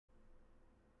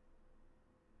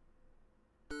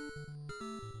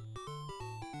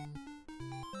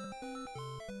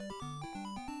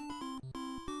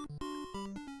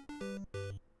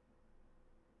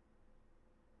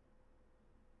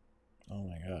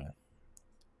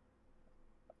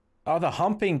Oh, the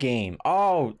humping game.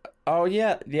 Oh, oh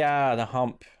yeah, yeah, the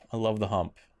hump. I love the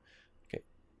hump. Okay.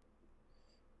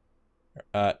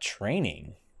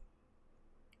 Training.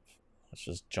 Let's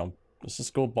just jump. Let's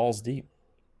just go balls deep.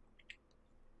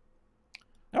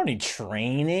 I don't need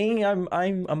training. I'm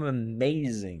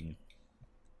amazing.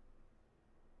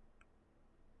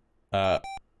 Whoa.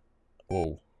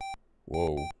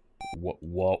 Whoa.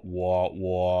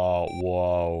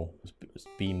 Whoa. Let's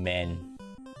be men.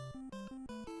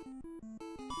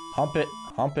 Hump it.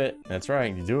 Hump it. That's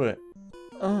right. You do it.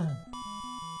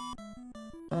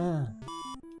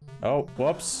 Oh,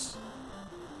 whoops.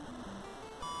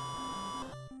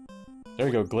 There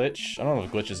we go, glitch. I don't know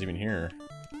if glitch is even here.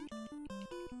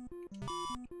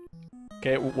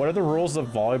 Okay, what are the rules of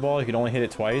volleyball? You can only hit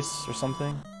it twice or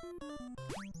something?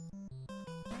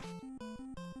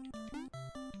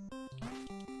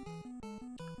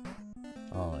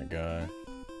 Oh my god.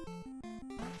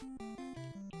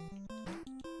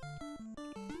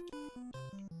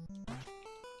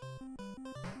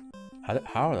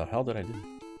 How the hell did I do?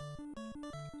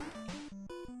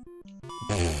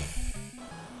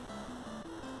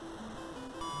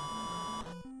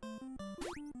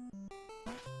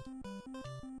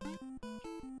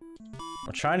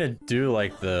 I'm trying to do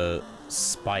like the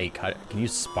spike. Can you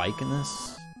spike in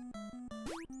this?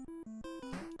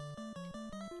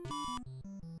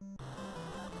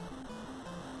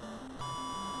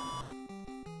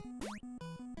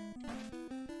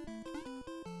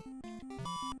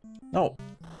 No.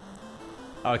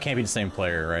 Oh, it can't be the same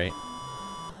player, right?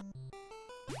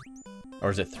 Or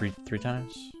is it three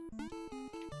times?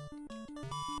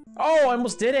 Oh, I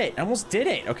almost did it! I almost did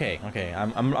it! Okay, okay.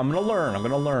 I'm gonna learn. I'm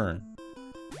gonna learn.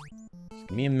 Just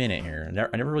give me a minute here.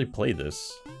 I never really played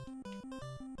this.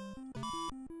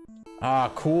 Ah,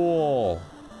 cool.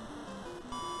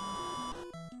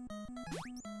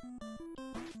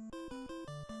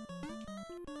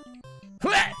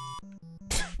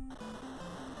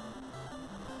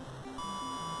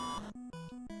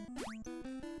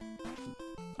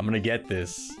 I'm gonna get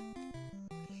this.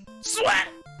 Sweat!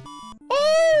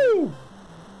 Oh!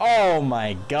 Oh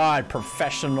my god,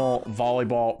 professional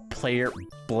volleyball player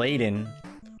Bladen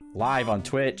live on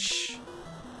Twitch.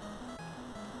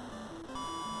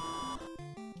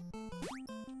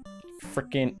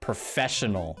 Freaking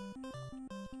professional.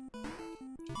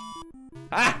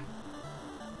 Ah!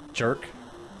 Jerk.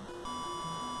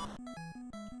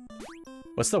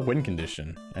 What's the win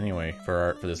condition anyway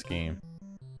for this game?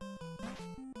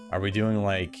 Are we doing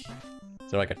like,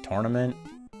 is there like a tournament?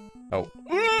 Oh,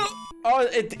 oh!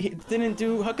 It didn't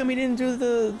do. How come he didn't do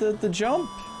the jump?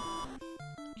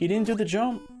 He didn't do the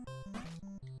jump.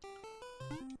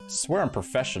 I swear I'm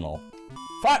professional.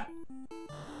 Fuck!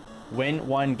 Win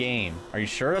one game. Are you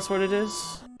sure that's what it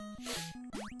is?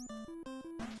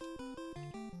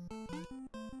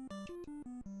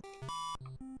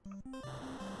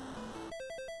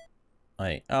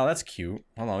 Like, oh, that's cute.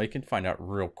 Hold on, we can find out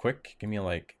real quick. Give me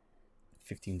like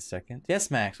 15 seconds.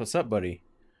 Yes, Max, what's up, buddy?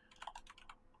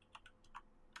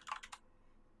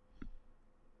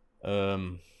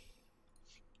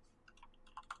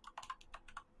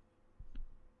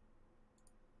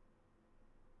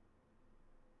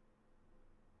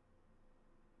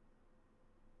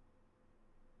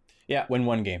 Yeah, win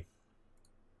one game.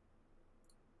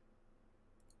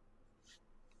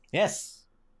 Yes.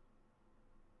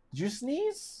 Did you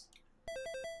sneeze?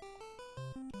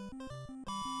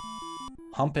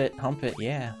 Hump it,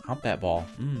 yeah. Hump that ball.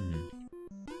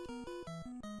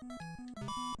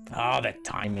 Oh, the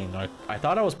timing. I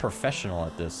thought I was professional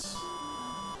at this.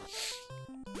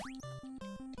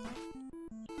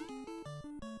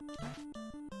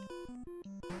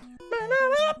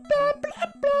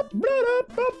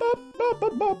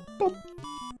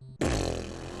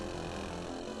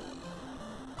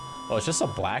 Oh, it's just a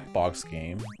black box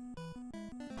game.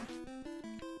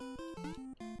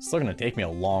 It's still gonna take me a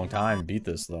long time to beat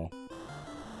this, though.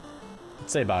 I'd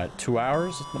say about 2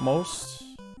 hours at the most.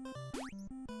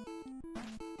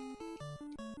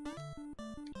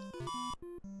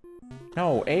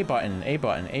 No, A button, A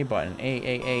button, A button,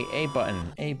 A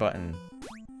button, A button.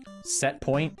 Set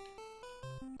point.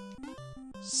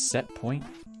 Set point?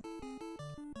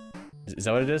 Is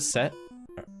that what it is? Set?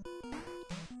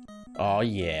 Oh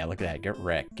yeah, look at that. Get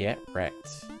wrecked. Get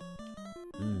wrecked.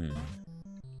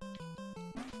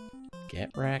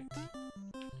 Get wrecked.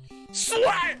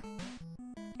 Sweat!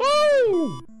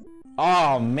 Woo!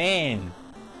 Oh man.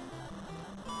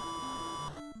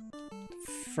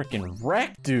 Freaking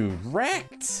wrecked, dude.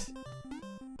 Wrecked!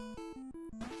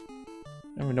 I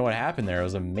don't even know what happened there. It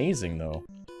was amazing though.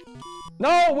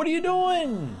 No, what are you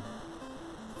doing?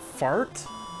 Fart?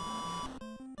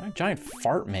 Giant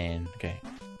fart man. Okay.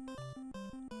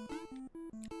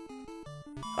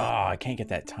 Oh, I can't get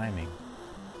that timing.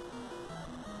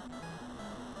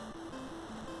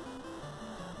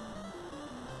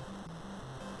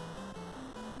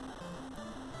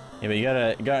 Yeah, but you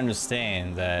gotta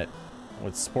understand that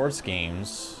with sports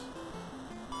games,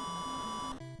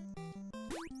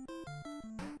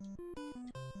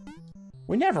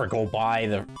 we never go by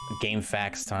the game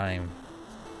facts time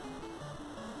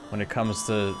when it comes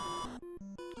to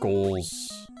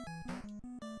goals.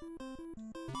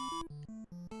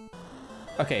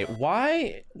 Okay,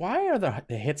 why are the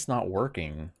hits not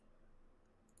working?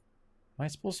 Am I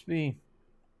supposed to be?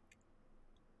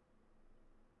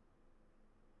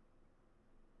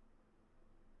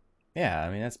 Yeah,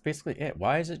 I mean, that's basically it.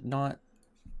 Why is it not?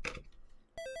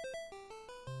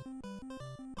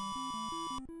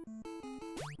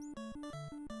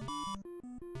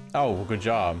 Oh, well, good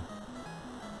job.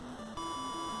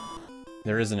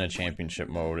 There isn't a championship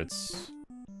mode, it's...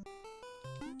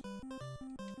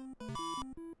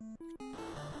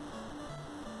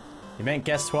 You meant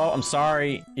guess 12? I'm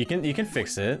sorry. You can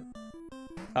fix it.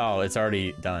 Oh, it's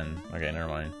already done. Okay, never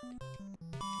mind.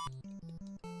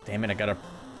 Damn it, I gotta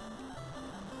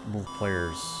move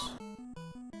players.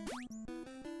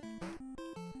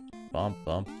 Bump,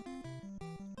 bump.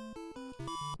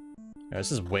 Yeah,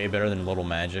 this is way better than Little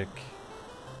Magic.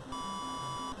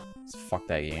 Let's fuck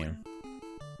that game.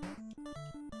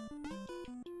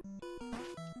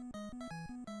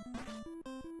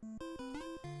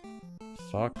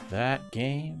 Fuck that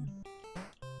game.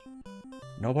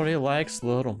 Nobody likes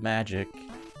Little Magic.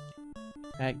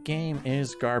 That game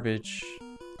is garbage.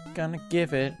 Gonna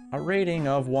give it a rating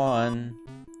of 1.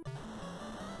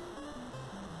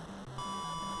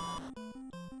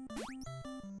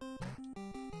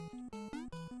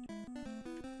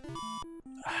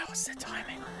 What's the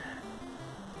timing on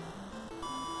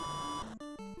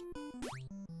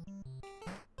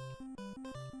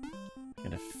that?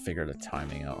 Gotta figure the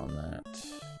timing out on that.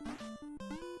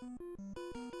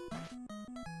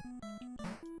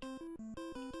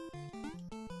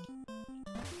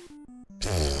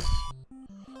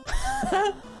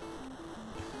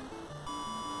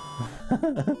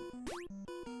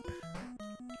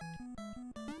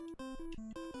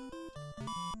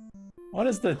 What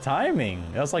is the timing?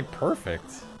 That was like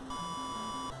perfect.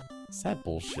 What's that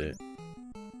bullshit?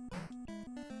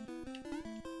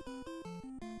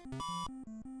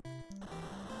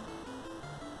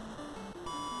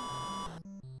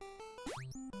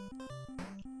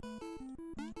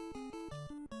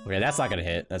 Okay, that's not gonna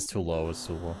hit. That's too low. It's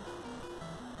too low.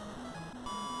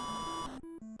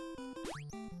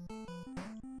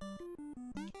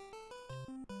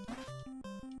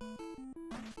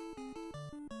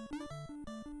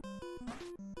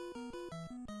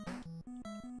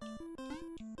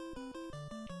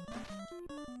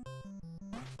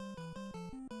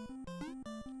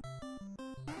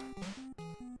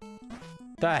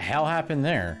 What the hell happened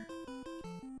there?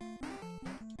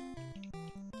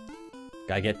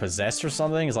 Guy get possessed or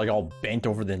something? It's like all bent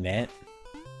over the net.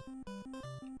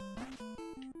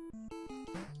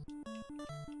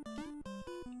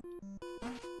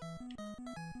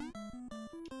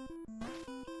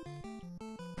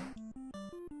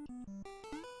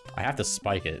 I have to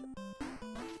spike it.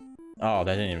 Oh,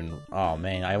 that didn't even... Oh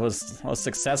man, I was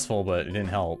successful, but it didn't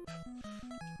help.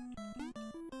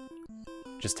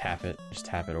 Just tap it. Just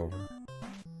tap it over.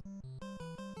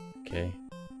 Okay.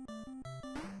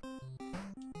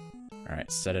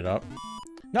 Alright, set it up.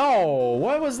 No!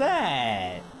 What was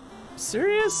that?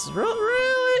 Serious?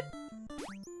 Really?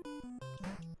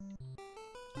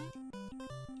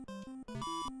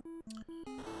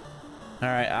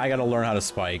 Alright, I gotta learn how to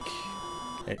spike.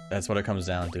 That's what it comes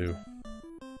down to.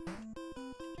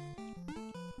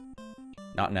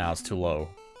 Not now, it's too low.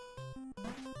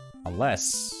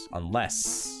 Unless...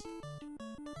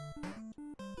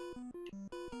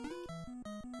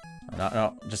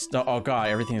 No, just no. Oh god,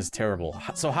 everything is terrible.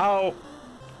 So how?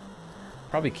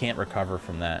 Probably can't recover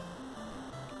from that.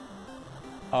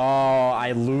 Oh,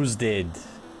 I losed it.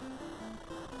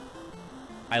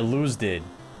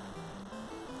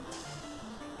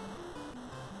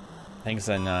 Thanks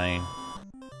at 9.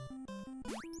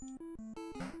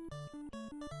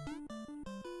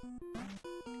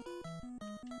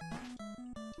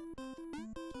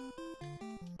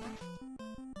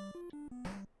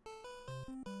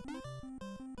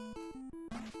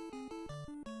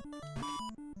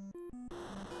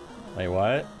 Wait,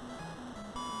 what?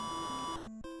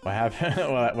 What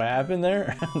happened? What happened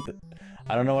there?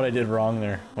 I don't know what I did wrong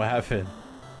there. What happened?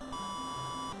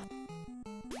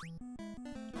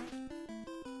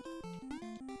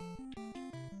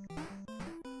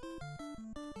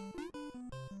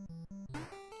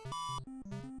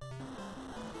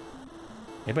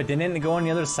 Yeah, but didn't it go on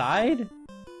the other side?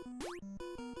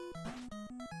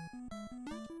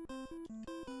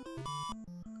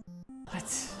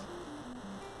 What?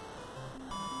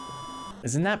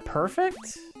 Isn't that perfect?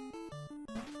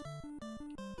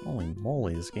 Holy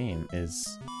moly, this game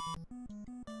is...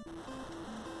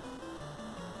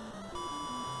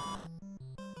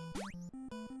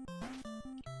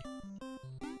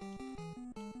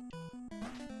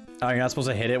 Oh, you're not supposed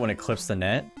to hit it when it clips the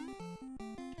net?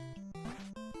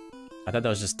 I thought that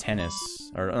was just tennis.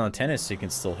 Or, no, tennis you can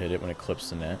still hit it when it clips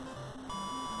the net.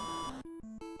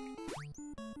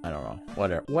 I don't know.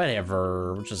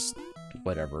 Whatever. Just...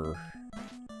 whatever.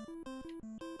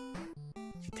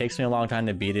 If it takes me a long time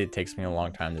to beat it, it takes me a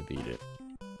long time to beat it.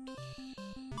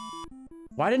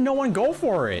 Why did no one go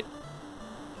for it?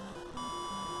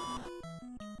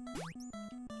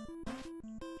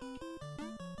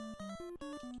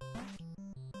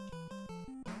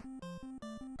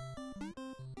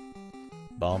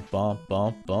 Bump, bump,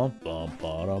 bump, bump, bump,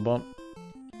 bump, bump.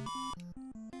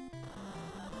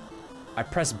 I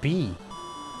press B.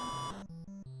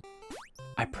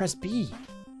 I press B.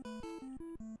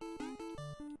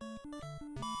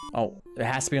 Oh, it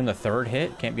has to be on the third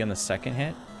hit? Can't be on the second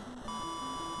hit?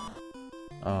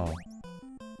 Oh.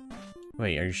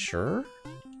 Wait, are you sure?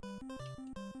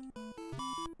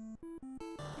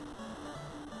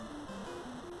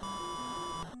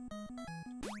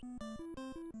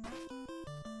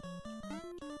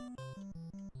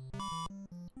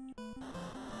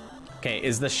 Okay,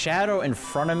 is the shadow in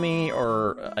front of me,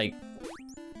 or, like...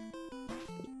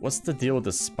 What's the deal with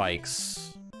the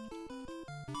spikes?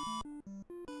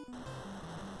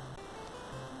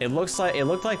 It looked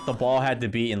like the ball had to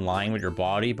be in line with your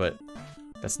body, but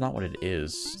that's not what it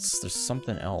is. There's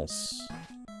something else.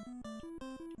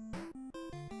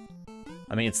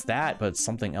 I mean, it's that, but it's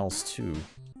something else too.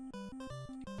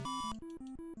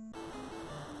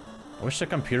 I wish the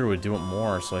computer would do it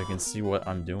more so I can see what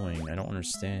I'm doing. I don't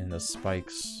understand the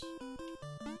spikes.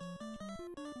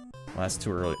 Well, that's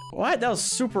too early. What? That was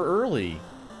super early.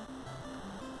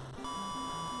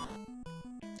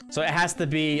 So it has to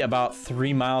be about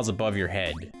 3 miles above your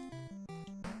head.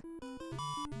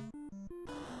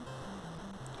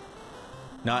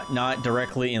 Not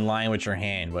directly in line with your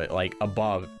hand, but like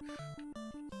above.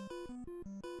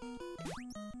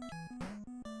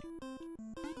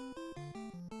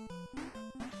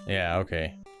 Yeah,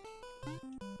 okay.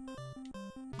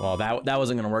 Well, that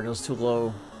wasn't gonna work. It was too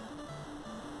low.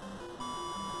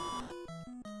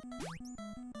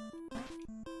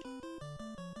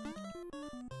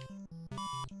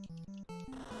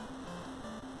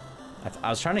 I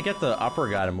was trying to get the upper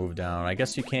guy to move down. I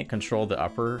guess you can't control the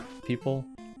upper people.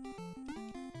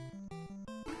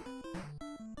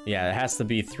 Yeah, it has to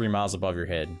be 3 miles above your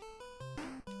head.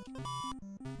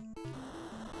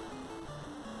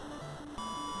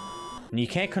 And you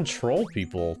can't control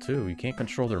people, too. You can't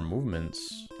control their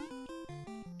movements.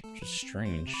 Which is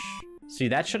strange. See,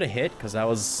 that should have hit, because that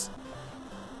was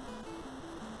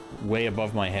way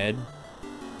above my head.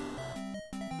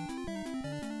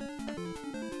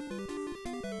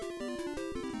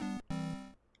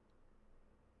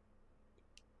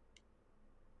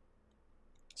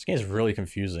 This game is really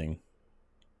confusing.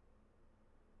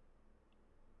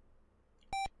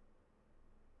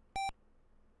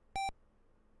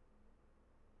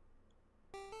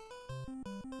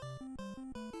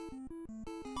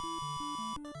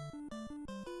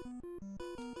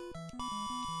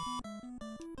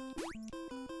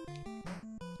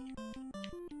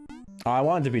 Oh, I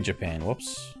wanted to be Japan.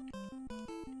 Whoops.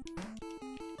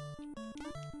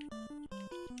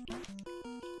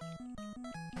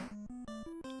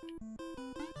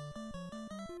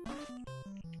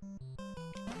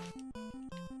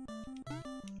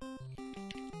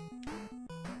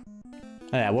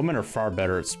 Yeah, women are far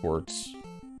better at sports.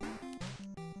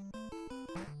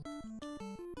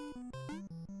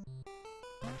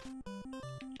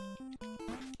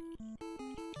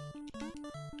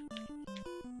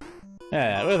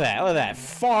 Yeah, look at that.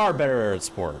 Far better at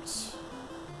sports.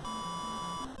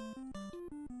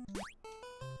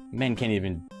 Men can't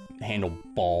even handle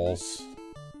balls.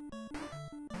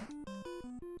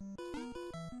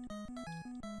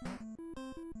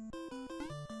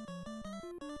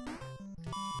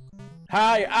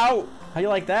 Hi, out! How you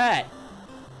like that?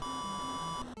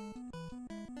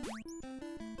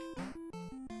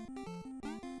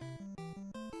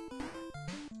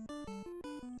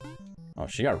 Oh,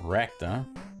 she got wrecked, huh?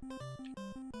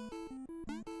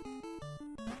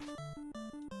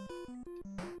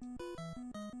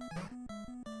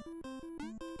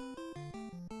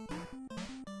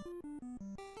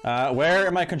 Where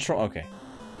am I control? Okay.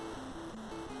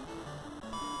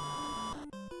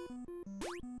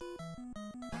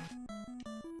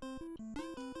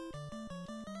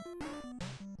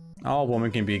 All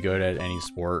women can be good at any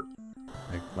sport.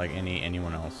 Like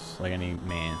anyone else. Like any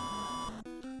man.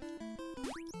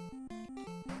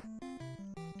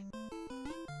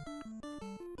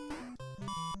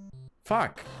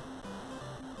 Fuck.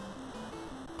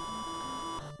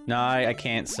 No, I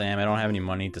can't, Sam. I don't have any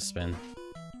money to spend.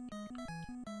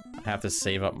 I have to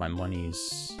save up my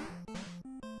monies.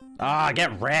 Ah,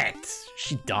 get wrecked!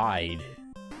 She died.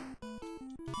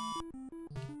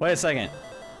 Wait a second.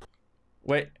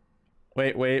 Wait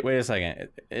a second.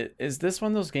 Is this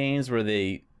one of those games where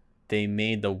they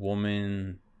made the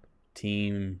woman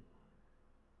team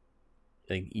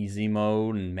like easy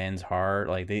mode and men's hard?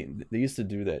 Like they used to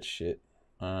do that shit.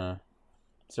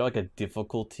 Is there like a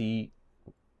difficulty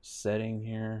setting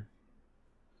here?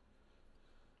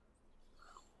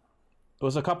 It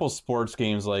was a couple sports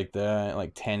games like that,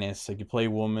 like tennis. Like you play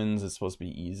women's, it's supposed to be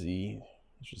easy,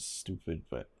 which is stupid,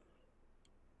 but.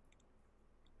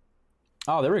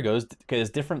 Oh, there we go. Okay,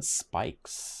 there's different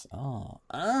spikes. Oh.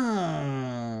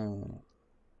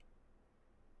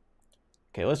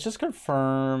 Okay, let's just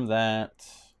confirm that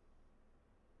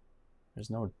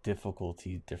there's no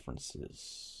difficulty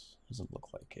differences. Doesn't look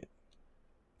like it.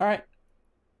 All right.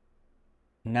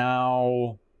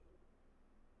 Now.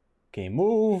 Okay,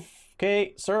 move.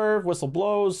 Okay, serve. Whistle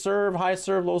blows. Serve. High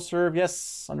serve. Low serve.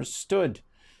 Yes, understood.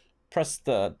 Press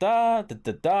the da da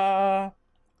da da.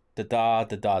 Da da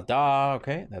da da da.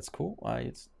 Okay, that's cool.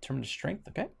 It's determined strength.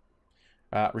 Okay.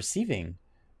 Receiving.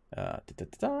 Da da da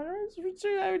da.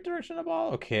 Direction of the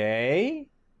ball. Okay.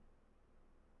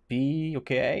 B.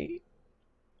 Okay.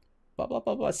 Blah blah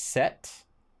blah blah. Set.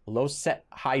 Low set.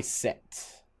 High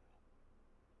set.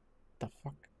 The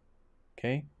fuck.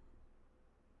 Okay.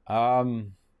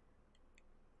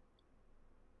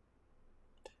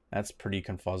 That's pretty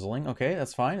confuzzling. Okay,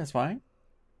 that's fine. That's fine.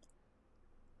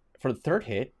 For the third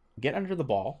hit, get under the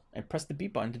ball and press the B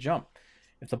button to jump.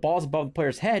 If the ball is above the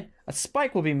player's head, a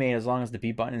spike will be made as long as the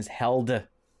B button is held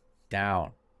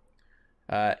down.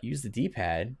 Use the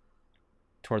D-pad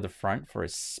toward the front for a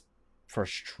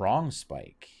strong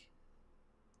spike.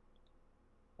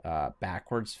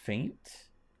 Backwards feint.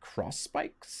 Cross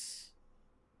spikes.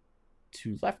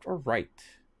 To left or right.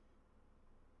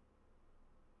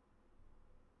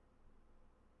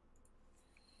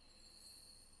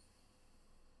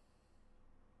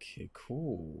 Okay,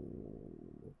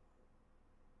 cool.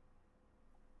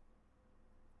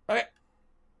 Okay.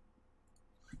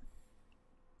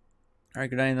 Alright,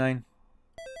 good night, 9.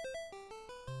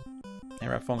 Hey,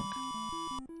 Rat Funk.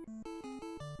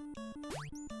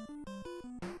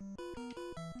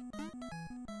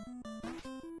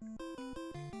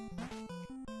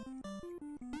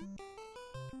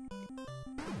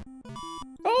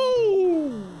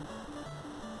 Oh!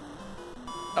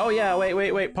 Oh yeah,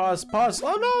 wait, pause.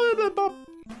 Oh no!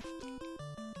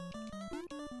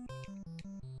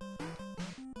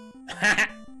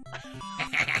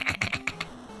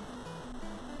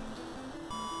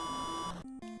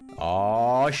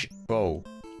 Oh whoa.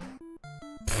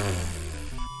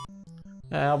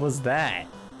 How was that?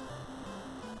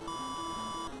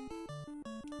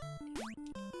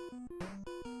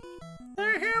 The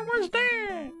hell was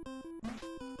that?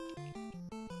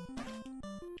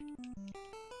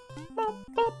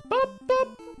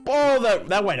 Oh,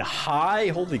 that went high.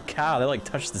 Holy cow, that like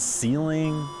touched the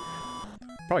ceiling.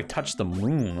 Probably touched the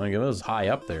moon. Like it was high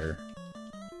up there.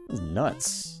 It was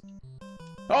nuts.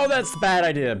 Oh, that's a bad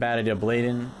idea. Bad idea,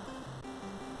 Bladen.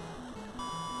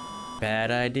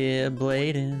 Bad idea,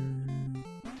 Bladen.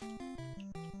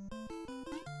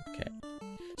 Okay.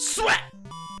 Sweat!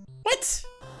 What?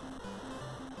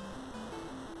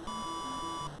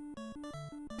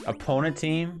 Opponent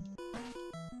team?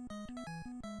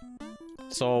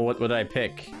 So what would I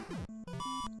pick?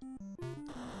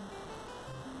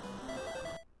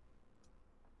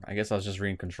 I guess I was just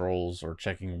reading controls or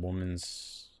checking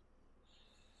woman's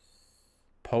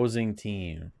opposing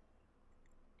team.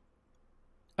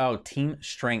 Oh, team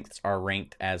strengths are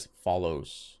ranked as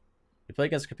follows. You play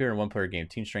against a computer in one-player game.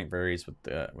 Team strength varies with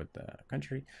the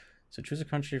country. So choose a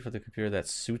country for the computer that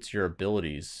suits your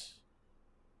abilities.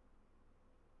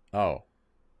 Oh.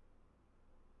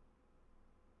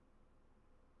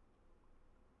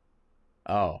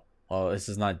 Oh. Well, this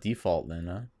is not default then,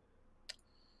 huh?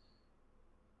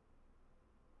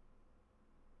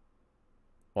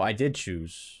 Well, I did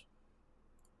choose.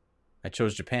 I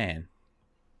chose Japan.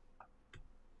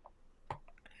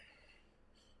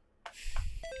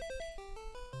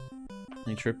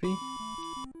 Any trippy?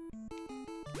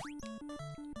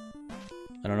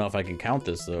 I don't know if I can count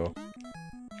this though.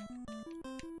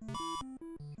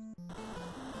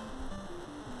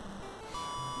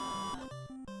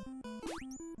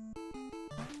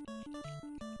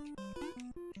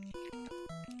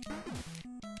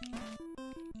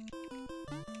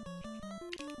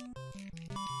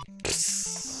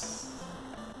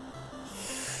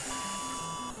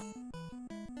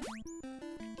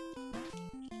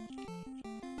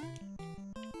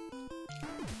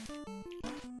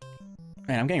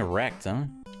 Man, I'm getting wrecked, huh?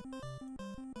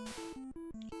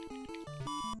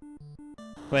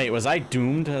 Wait, was I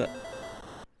doomed to...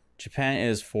 Japan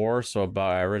is 4, so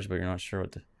about average, but you're not sure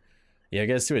what the... Yeah, I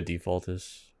guess see what default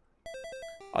is.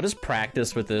 I'll just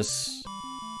practice with this.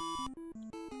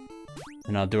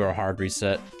 And I'll do our hard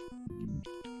reset.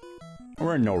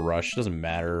 We're in no rush, doesn't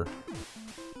matter.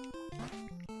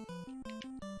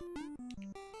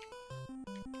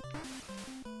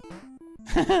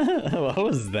 What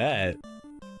was that?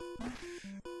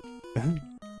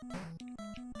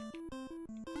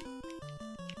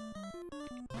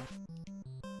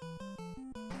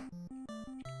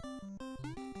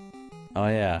 Oh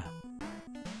yeah.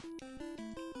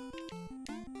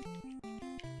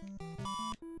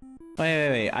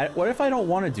 Wait. What if I don't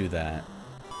want to do that?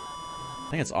 I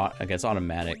think it's okay, it's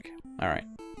automatic. All right.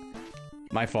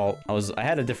 My fault. I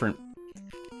had a different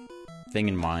thing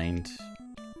in mind.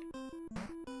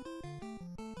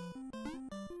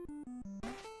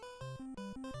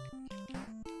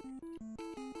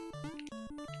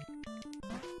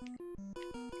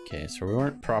 Okay, so we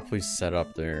weren't properly set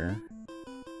up there.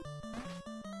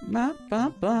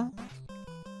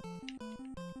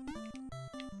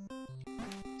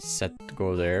 Set to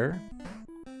go there.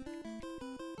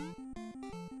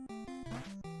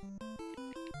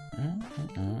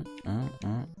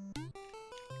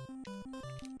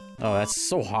 Oh, that's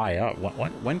so high up.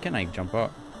 When can I jump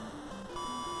up?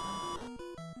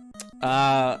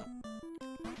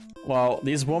 Well,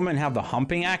 these women have the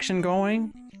humping action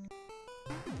going.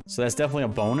 So that's definitely a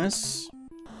bonus.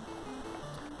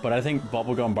 But I think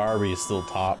Bubblegum Barbie is still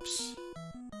tops.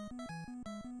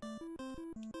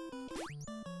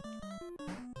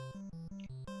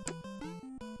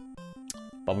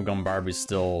 Bubblegum Barbie's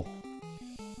still...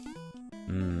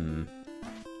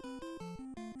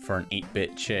 for an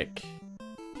 8-bit chick.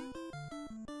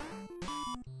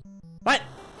 What?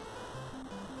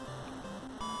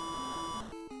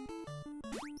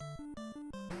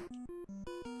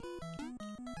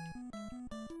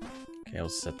 Okay, I'll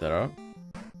set that up.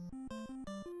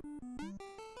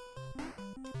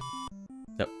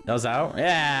 Yep, that was out?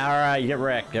 Yeah, alright, get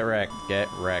wrecked, get wrecked, get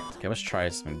wrecked. Okay, let's try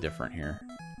something different here.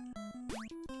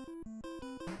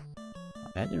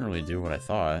 That didn't really do what I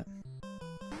thought.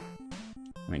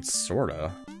 I mean,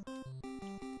 sorta.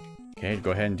 Okay,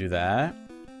 go ahead and do that.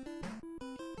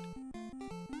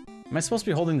 Am I supposed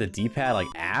to be holding the D-pad, like,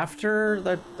 after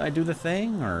that I do the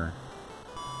thing, or...?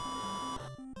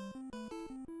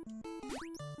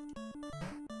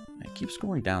 It keeps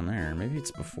going down there. Maybe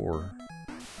it's before.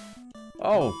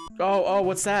 Oh,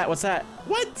 what's that? What's that?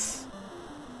 What?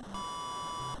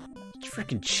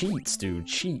 Freaking cheats, dude.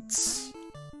 Cheats.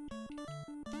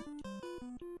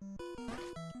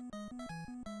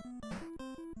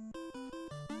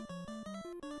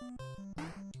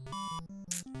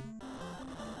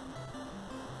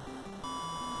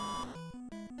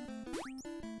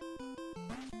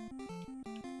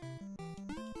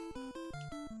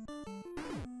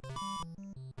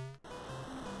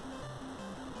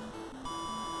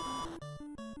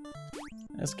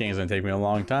 This game's gonna take me a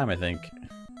long time, I think.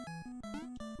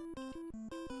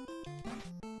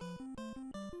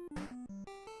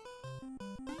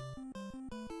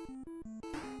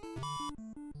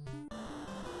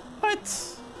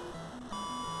 What?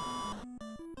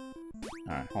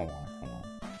 Alright, hold on.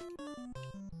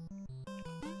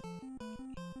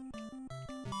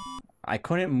 I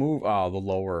couldn't move. Oh, the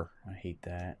lower. I hate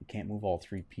that. You can't move all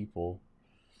 3 people.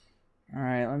 All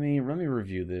right, let me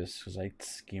review this because I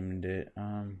skimmed it.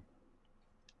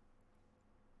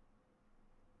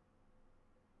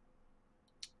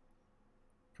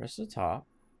 Press the top.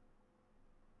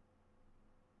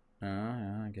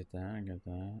 Yeah, I get that. I get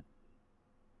that.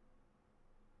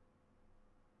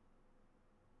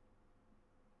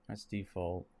 That's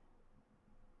default.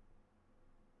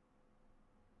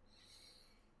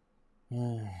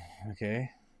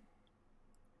 Okay.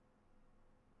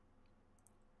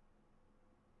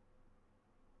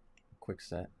 Quick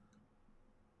set.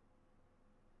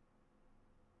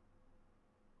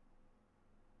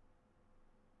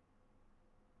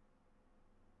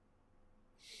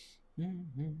 All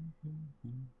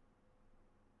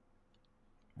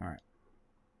right.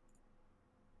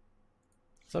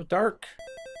 What's up, Dark?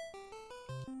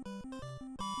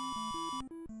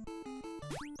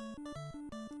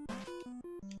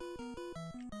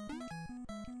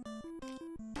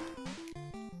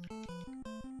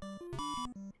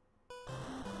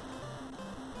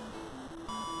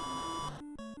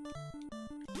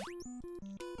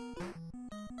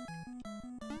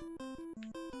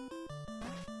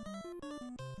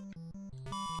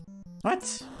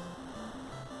 What?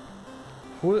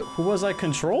 Who was I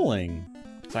controlling?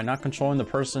 Was I not controlling the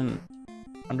person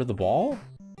under the ball?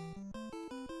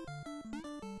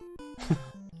 What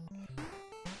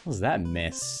was that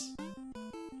miss?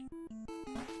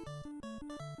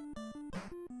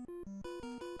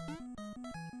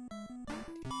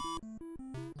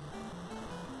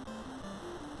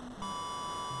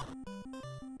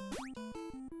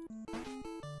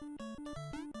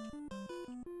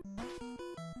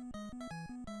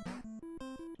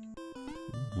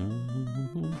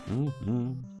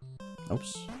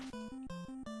 Oops.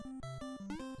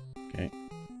 Okay.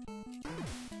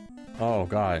 Oh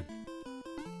god.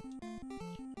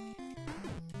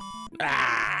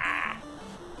 Ah!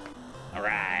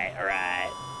 Alright,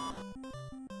 alright.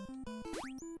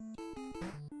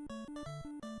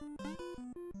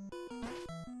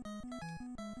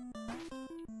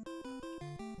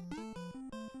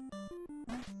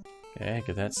 Okay,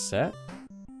 get that set.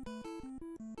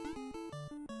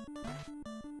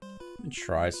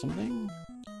 Try something.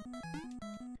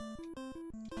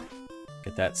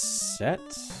 Get that set.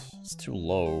 It's too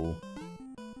low.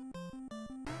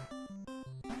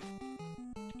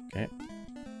 Okay.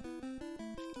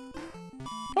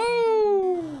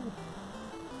 Oh!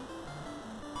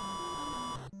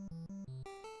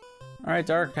 Alright,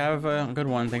 Dark, have a good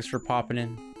one. Thanks for popping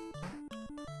in.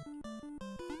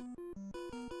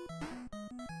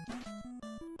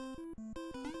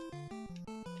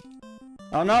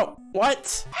 Oh no!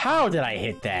 What? How did I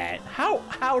hit that?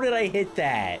 How did I hit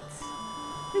that?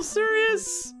 Are you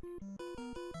serious?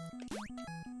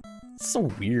 It's so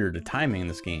weird. The timing in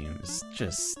this game is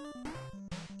just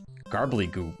garbly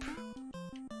goop.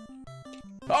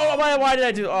 Oh, why did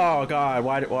I do? Oh god,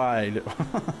 why why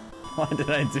did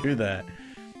I do that?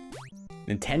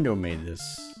 Nintendo made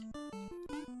this,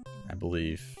 I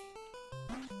believe.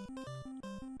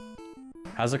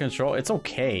 How's the control? It's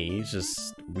okay. It's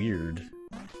just weird.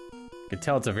 You can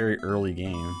tell it's a very early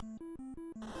game.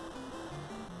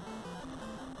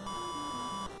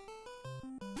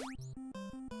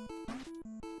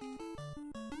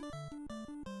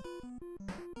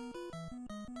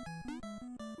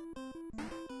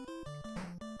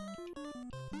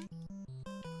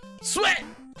 Sweat!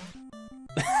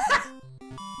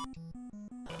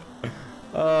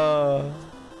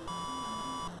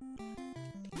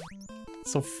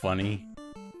 So funny.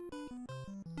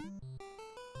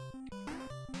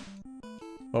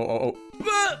 Oh.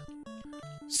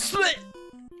 Sweat!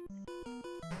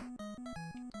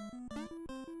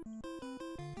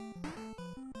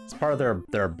 It's part of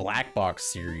their black box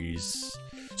series.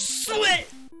 Sweat!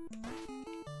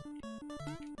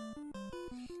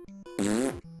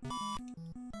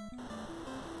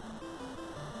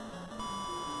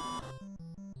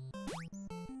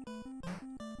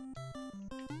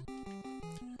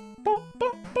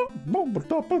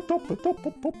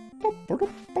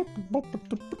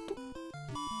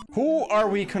 Who are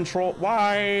we control?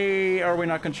 Why are we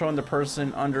not controlling the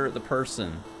person under the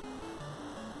person?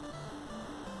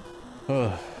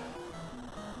 Ugh.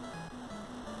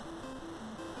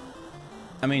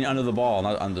 I mean, under the ball,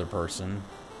 not under the person.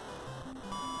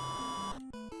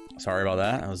 Sorry about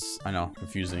that. That was, I know,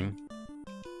 confusing.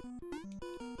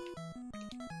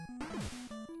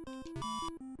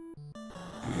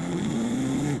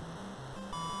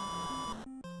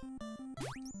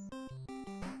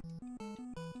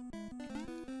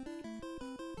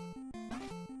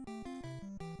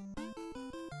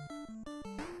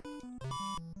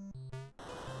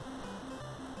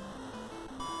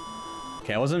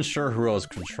 Okay, I wasn't sure who I was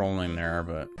controlling there,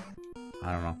 but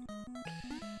I don't know.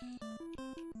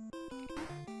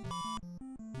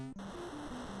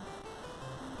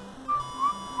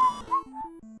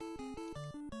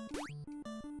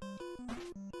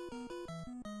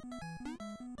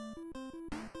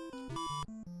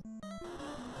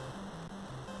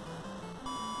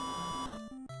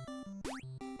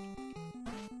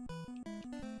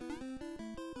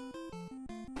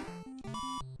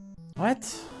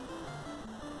 What?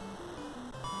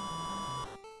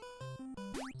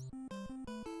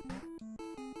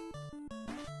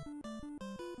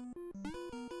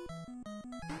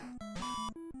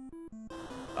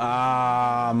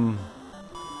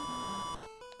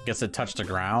 Guess it touched the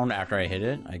ground after I hit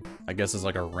it. I guess it's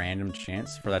like a random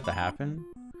chance for that to happen.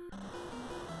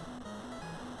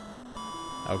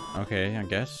 Oh, okay, I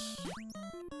guess.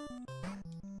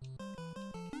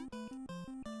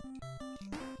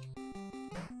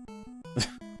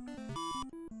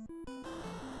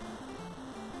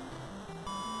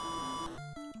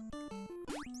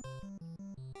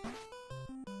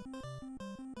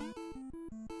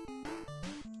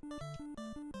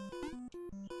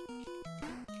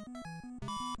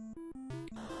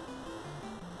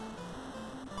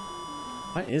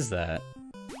 What is that?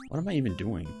 What am I even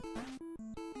doing?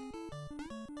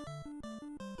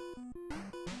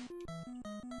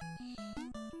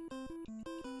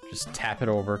 Just tap it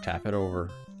over, tap it over.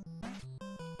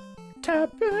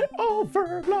 Tap it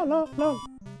over, la la la.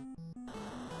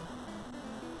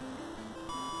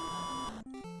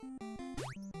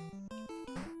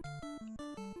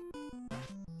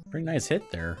 Pretty nice hit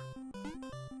there.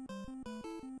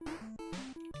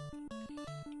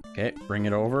 Okay, bring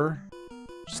it over.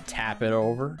 Just tap it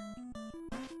over.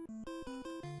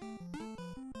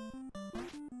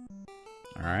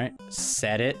 Alright,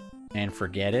 set it and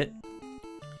forget it.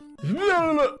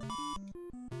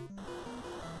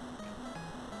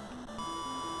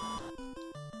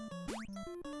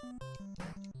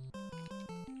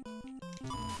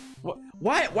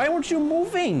 Why weren't you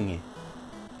moving?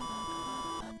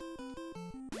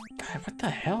 God, what the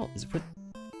hell is with...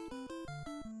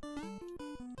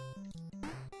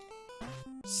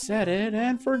 Set it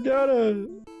and forget it.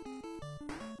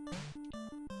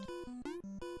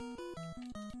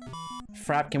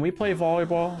 Frap, can we play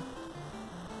volleyball?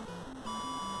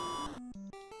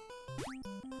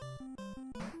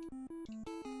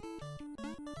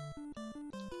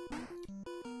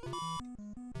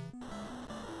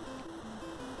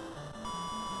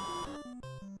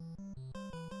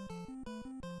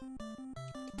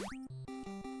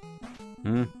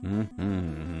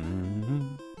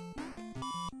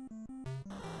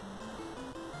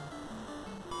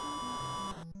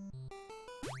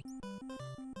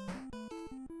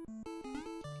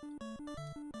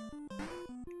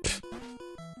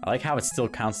 I like how it still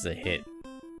counts as a hit.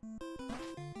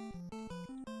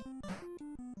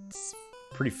 It's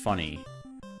pretty funny.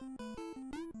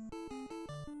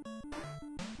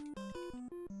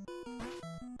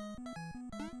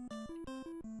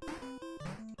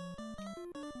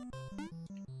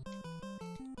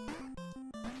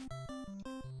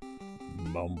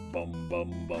 Bum bum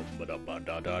bum bum ba da ba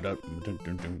da da da dun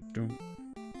dun dun dun.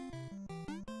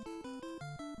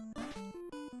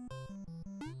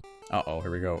 Uh-oh,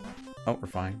 here we go. Oh, we're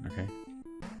fine. Okay.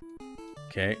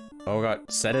 Okay. Oh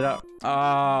god, set it up.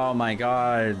 Oh my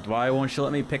god. Why won't you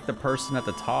let me pick the person at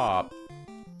the top?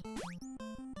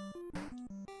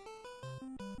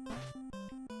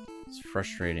 It's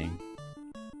frustrating.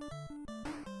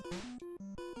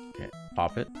 Okay,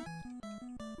 pop it.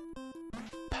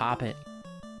 Pop it.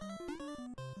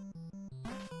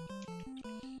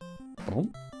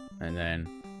 Boom. And then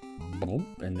boom.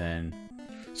 And then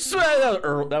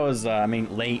that was I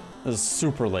mean, late. That was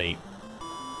super late.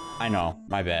 I know,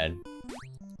 my bad.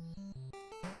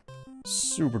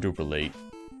 Super duper late.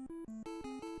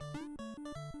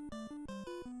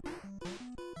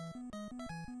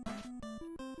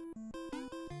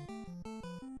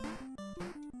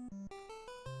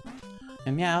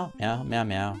 And meow, meow, meow,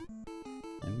 meow.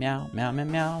 And meow, meow, meow,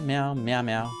 meow, meow, meow,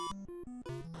 meow.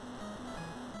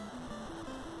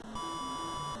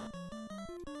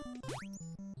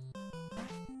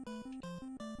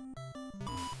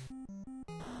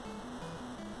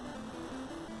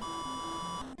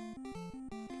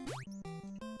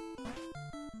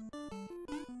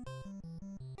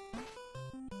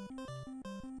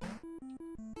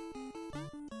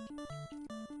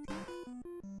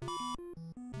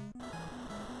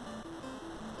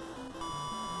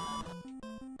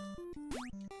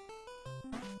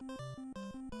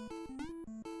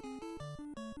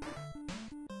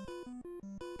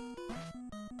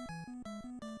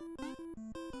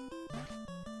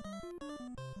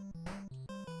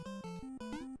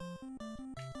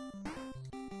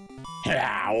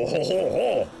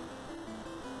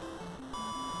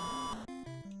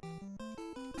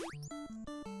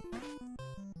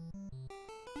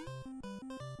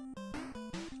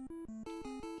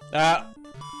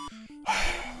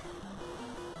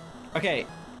 Okay,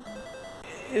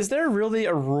 is there really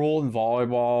a rule in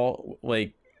volleyball,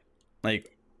 like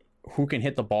who can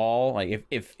hit the ball? Like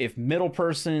if middle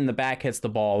person in the back hits the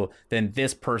ball, then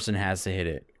this person has to hit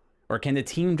it, or can the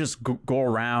team just go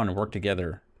around and work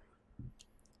together?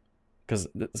 Because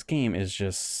this game is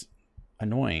just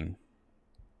annoying.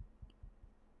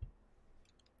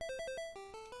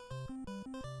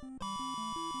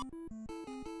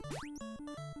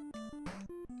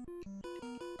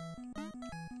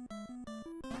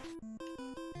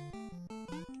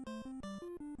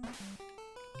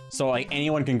 So, like,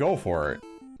 anyone can go for it.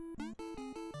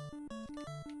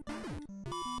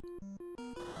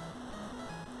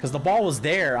 Because the ball was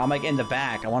there, I'm like in the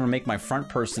back. I want to make my front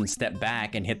person step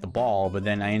back and hit the ball, but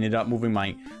then I ended up moving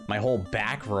my whole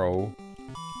back row.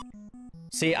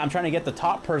 See, I'm trying to get the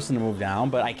top person to move down,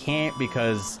 but I can't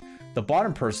because the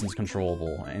bottom person's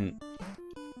controllable. And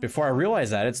before I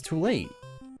realize that, it's too late.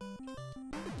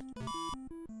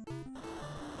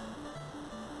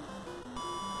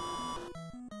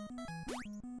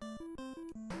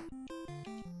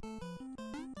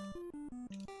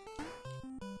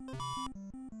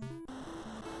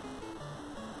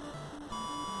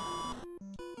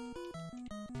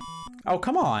 Oh,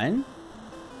 come on.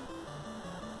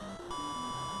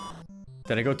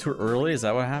 Did I go too early? Is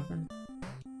that what happened?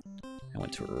 I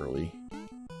went too early.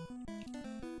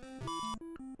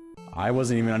 I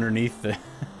wasn't even underneath the...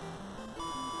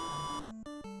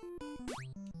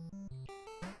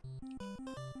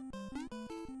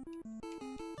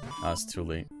 Oh, it's too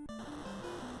late.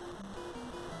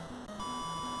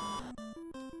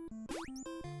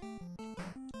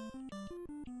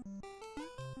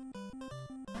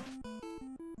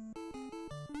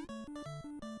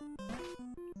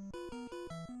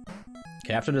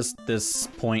 Okay, after this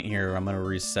point here, I'm gonna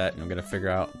reset and I'm gonna figure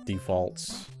out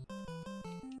defaults.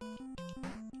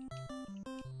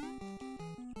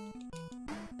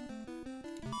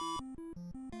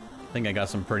 I think I got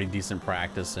some pretty decent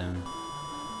practice in.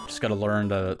 Just gotta learn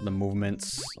the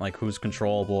movements, like who's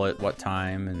controllable at what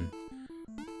time, and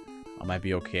I might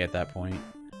be okay at that point.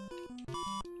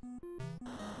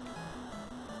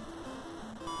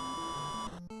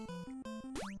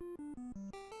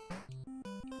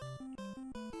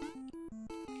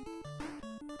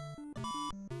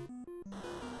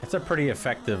 It's a pretty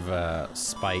effective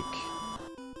spike.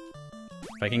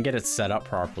 If I can get it set up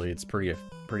properly, it's pretty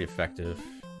effective.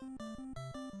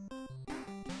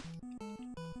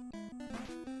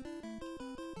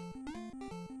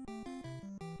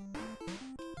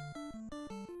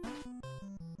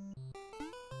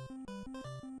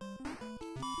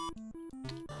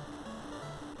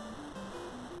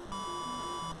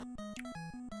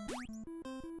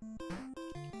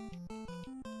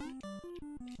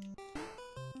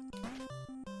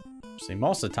 See,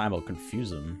 most of the time I'll confuse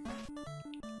them.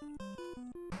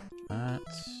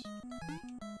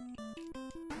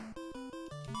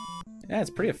 Yeah,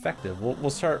 it's pretty effective.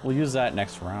 We'll use that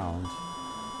next round.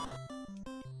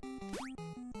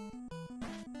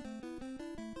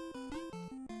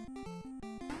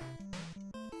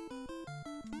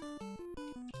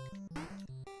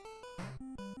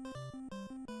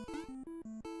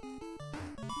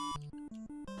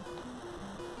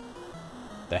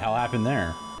 The hell happened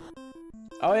there?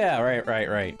 Oh yeah,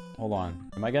 right. Hold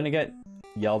on. Am I gonna get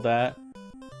yelled at?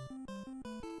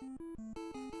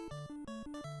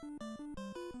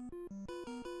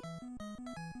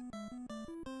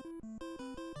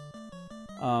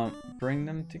 Bring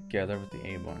them together with the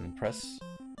A button. Press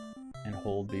and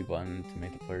hold B button to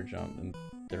make the player jump. And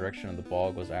the direction of the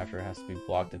ball goes after it has to be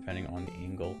blocked depending on the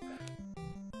angle.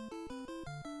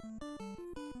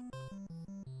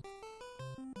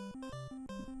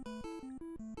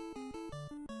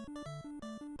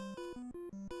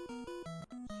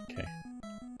 Okay.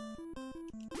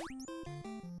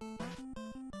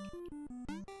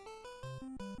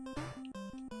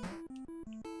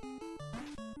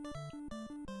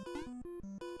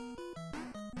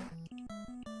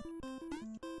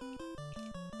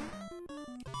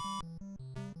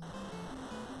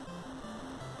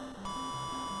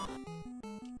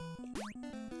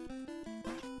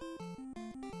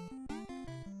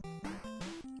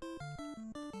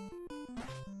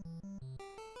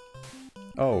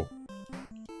 Oh.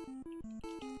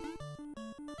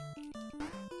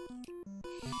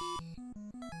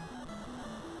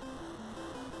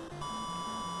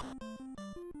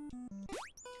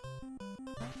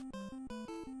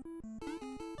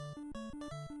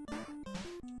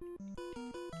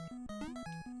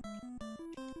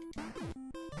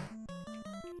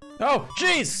 Oh,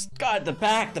 jeez! God, the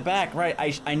back, right.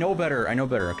 I know better,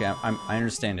 okay, I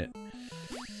understand it.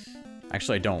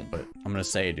 Actually, I don't, but I'm gonna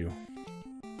say I do.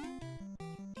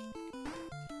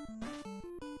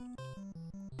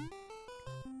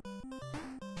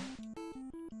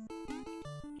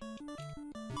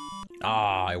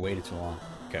 Ah, I waited too long.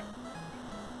 Okay.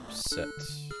 Set.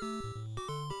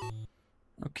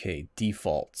 Okay,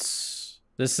 defaults.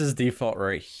 This is default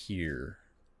right here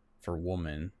for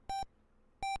woman.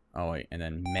 Oh wait, and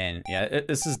then men. Yeah,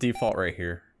 this is default right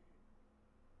here.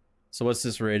 So what's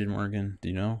this rated, Morgan? Do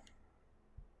you know?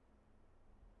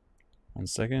 1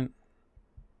 second.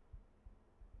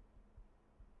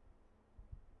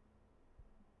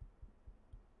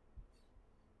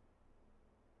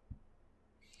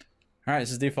 All right,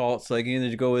 this is default, so I can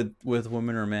either go with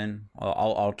women or men.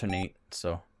 I'll alternate.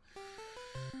 So.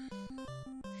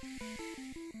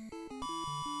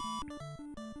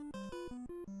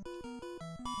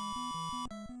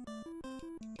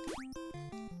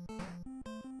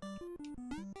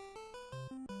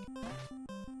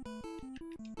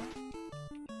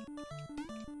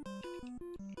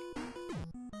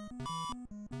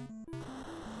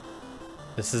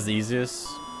 This is the easiest.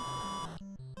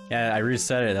 Yeah, I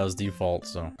reset it. That was default,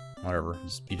 so whatever.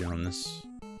 Just beat it on this.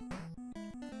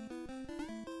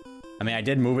 I mean, I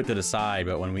did move it to the side,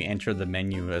 but when we entered the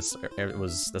menu, that's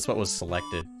what was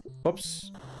selected.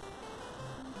 Whoops.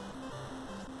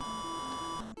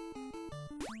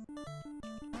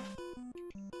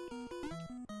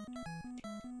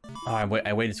 Oh,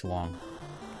 I waited too long.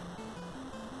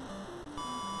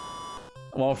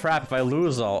 Well, crap, if I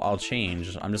lose, I'll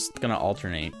change. I'm just gonna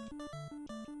alternate.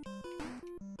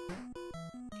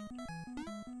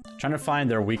 Trying to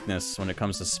find their weakness when it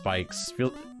comes to spikes.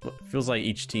 Feels like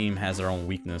each team has their own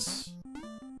weakness.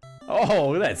 Oh,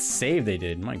 look at that save they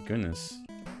did. My goodness.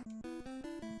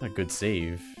 What a good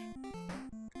save.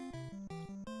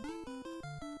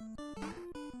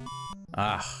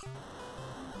 Ah.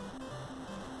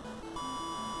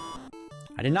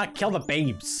 I did not kill the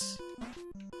babes.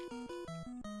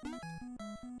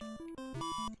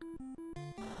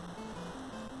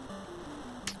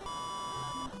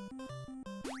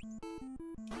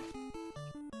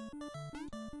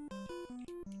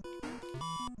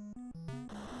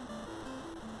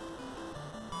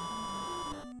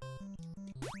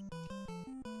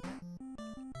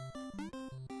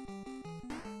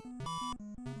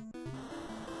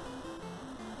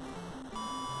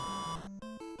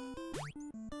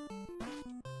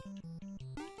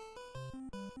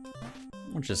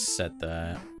 We'll just set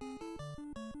that.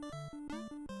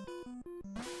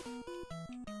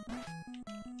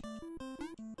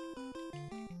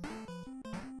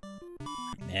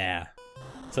 Yeah.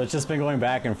 So it's just been going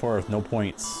back and forth, no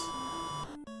points.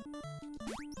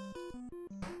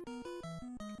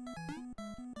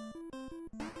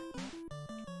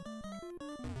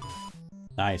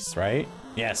 Nice, right?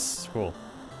 Yes, cool.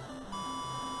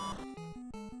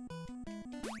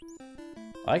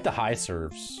 I like the high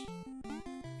serves.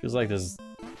 Feels like this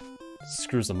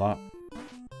screws them up.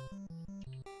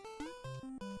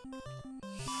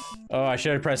 Oh, I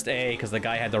should have pressed A because the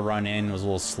guy had to run in. It was a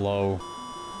little slow.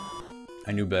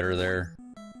 I knew better there.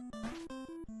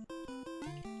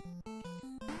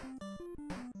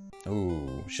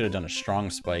 Ooh, should have done a strong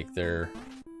spike there.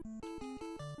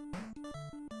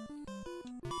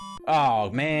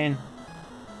 Oh, man.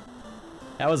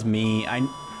 That was me. I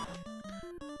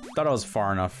thought I was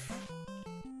far enough.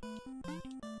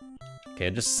 Okay,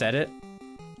 just set it.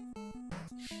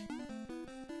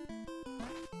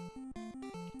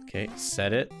 Okay,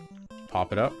 set it.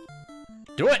 Pop it up.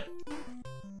 Do it!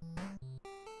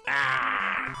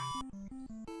 Ah!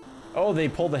 Oh, they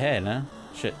pulled ahead, huh?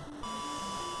 Shit.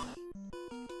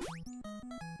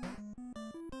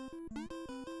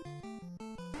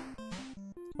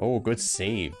 Oh, good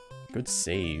save. Good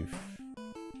save.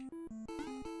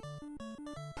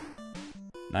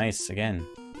 Nice, again.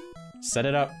 Set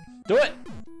it up. Do it!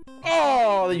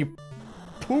 Oh, you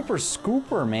pooper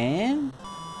scooper, man.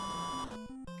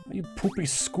 Are you poopy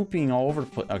scooping all over the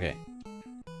place? Okay.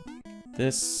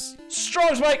 This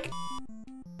strong spike!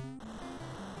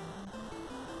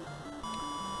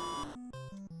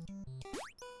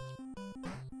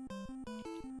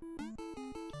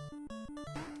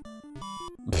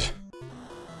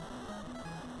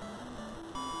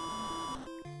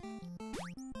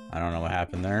 I don't know what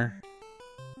happened there.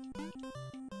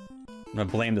 I'm gonna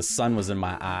blame the sun was in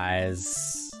my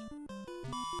eyes.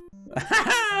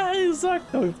 You suck.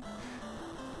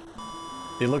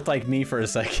 They looked like me for a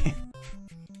second.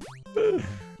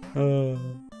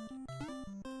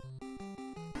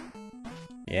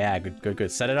 Yeah,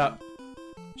 good. Set it up.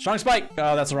 Strong spike!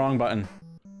 Oh, that's the wrong button.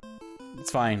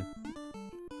 It's fine.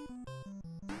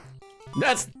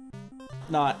 That's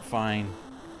not fine.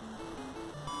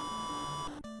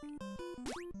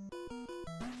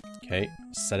 Okay,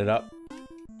 set it up.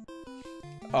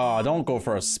 Oh, don't go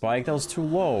for a spike. That was too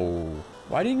low.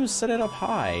 Why didn't you set it up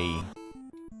high?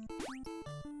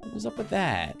 What was up with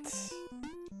that?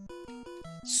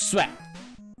 Sweat.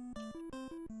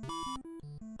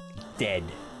 Dead.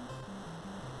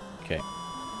 Okay.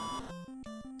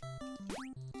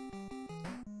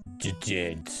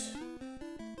 Dead.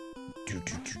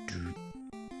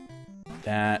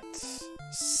 That.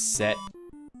 Set.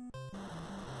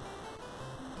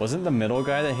 Wasn't the middle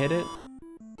guy that hit it?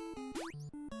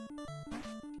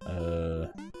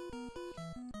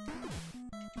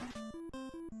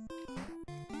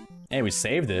 Hey, we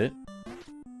saved it.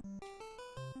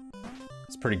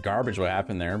 It's pretty garbage what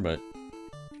happened there, but...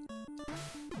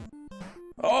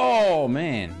 Oh,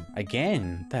 man.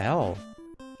 Again. What the hell?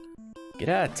 Get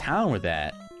out of town with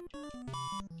that.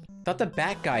 Thought the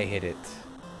back guy hit it.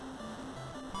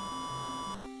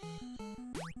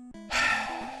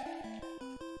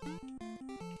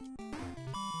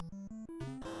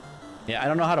 Yeah, I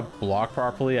don't know how to block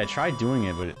properly. I tried doing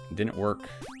it, but it didn't work.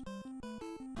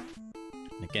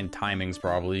 Again, timings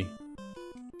probably.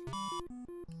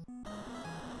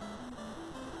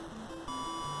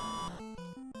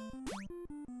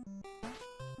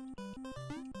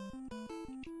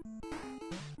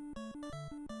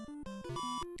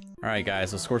 Alright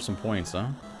guys, let's score some points, huh?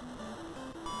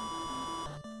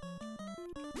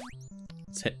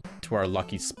 Let's hit to our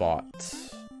lucky spot.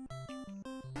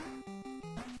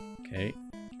 Okay.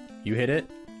 You hit it,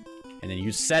 and then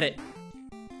you set it.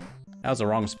 That was the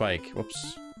wrong spike.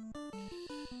 Whoops.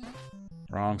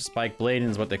 Wrong spike blading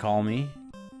is what they call me.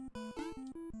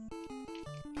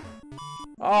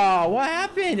 Oh, what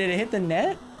happened? Did it hit the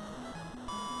net?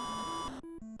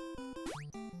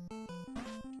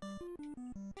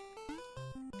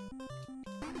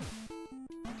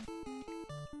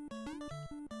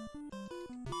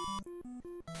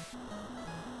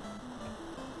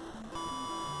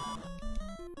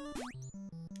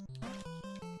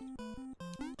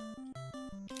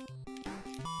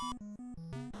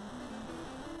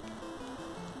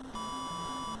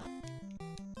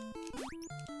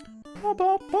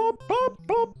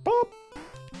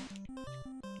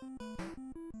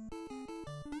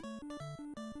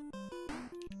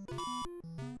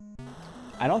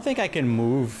 I don't think I can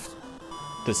move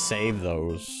to save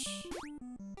those.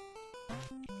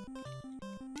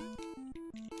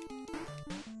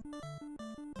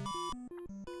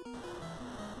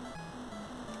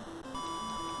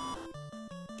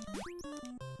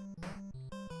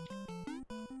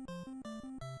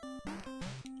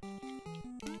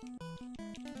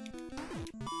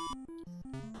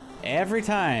 Every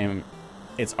time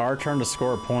it's our turn to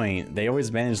score a point, they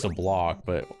always manage to block,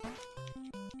 but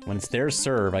when it's their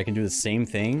serve, I can do the same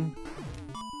thing.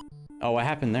 Oh, what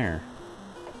happened there?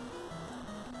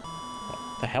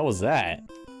 What the hell was that?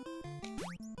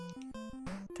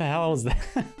 What the hell was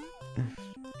that?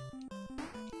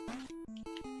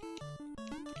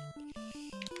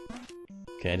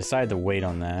 Okay, I decided to wait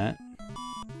on that.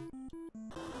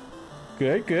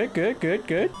 Good, good, good, good,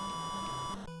 good.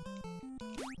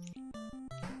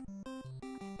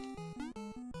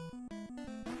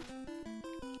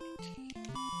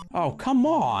 Oh, come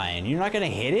on! You're not gonna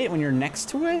hit it when you're next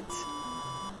to it?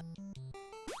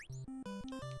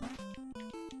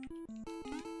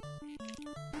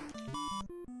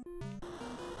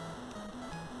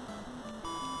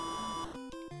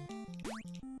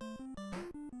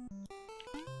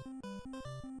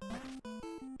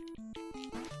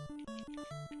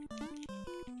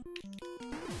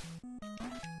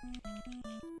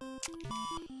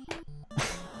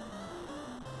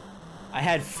 I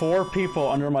had 4 people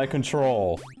under my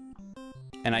control,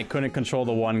 and I couldn't control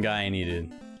the one guy I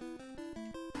needed.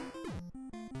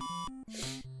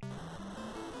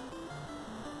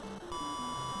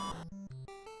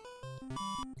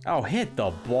 Oh, hit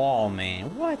the ball,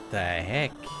 man. What the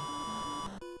heck?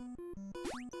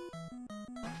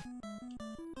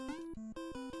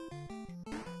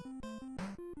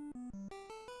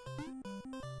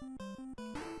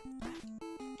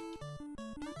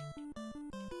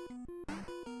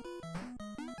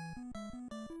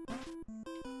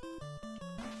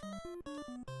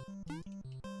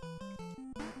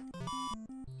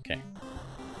 Okay.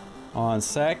 On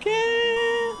second.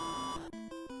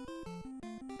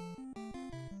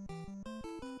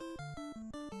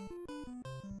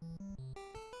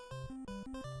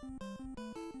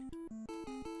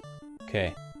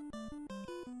 Okay.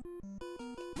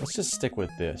 Let's just stick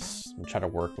with this. We'll try to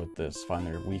work with this, find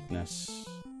their weakness.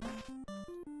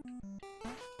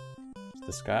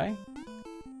 This guy?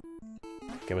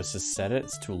 Okay, let's just set it.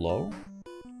 It's too low.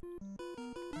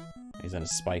 He's gonna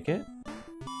spike it.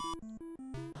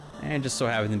 And just so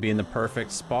happen to be in the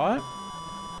perfect spot.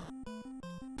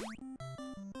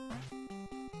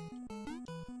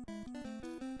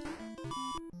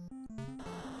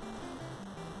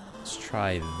 Let's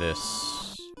try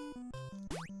this.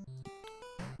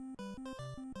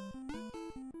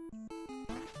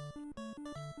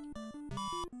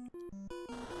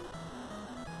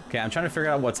 Okay, I'm trying to figure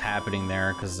out what's happening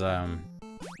there, because I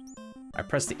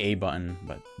pressed the A button,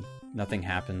 but nothing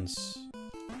happens.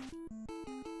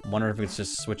 I wonder if it's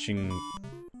just switching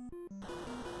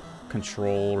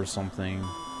control or something.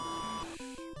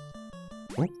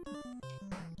 Oop.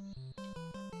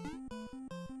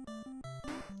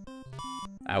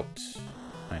 Out.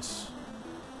 Nice.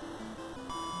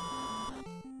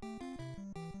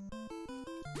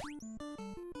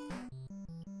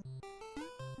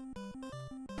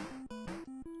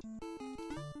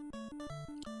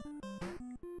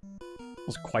 That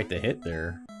was quite the hit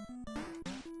there.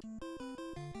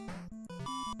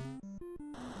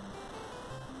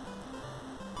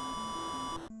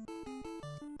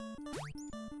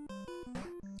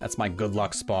 That's my good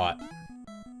luck spot.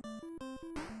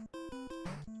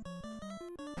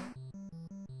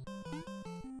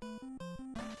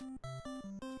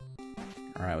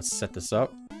 Alright, let's set this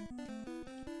up.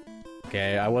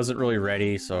 Okay, I wasn't really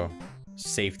ready, so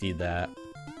safety that.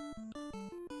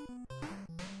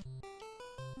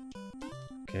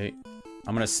 Okay,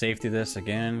 I'm gonna safety this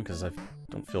again because I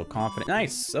don't feel confident.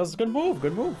 Nice! That was a good move,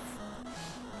 good move.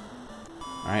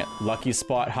 Alright, lucky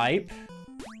spot hype.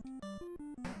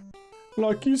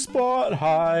 Lucky spot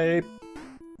hype.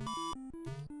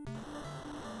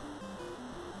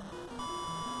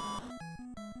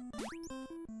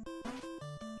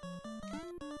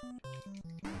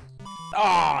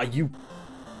 Ah, you.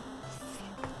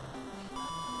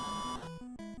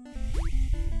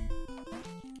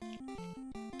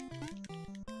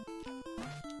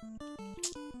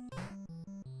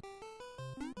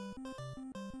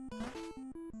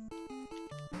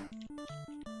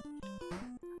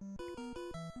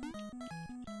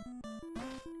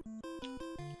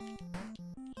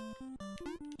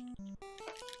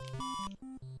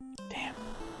 Damn.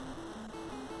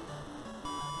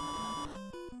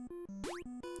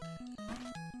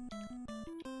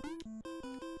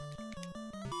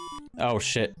 Oh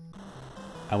shit.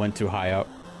 I went too high up.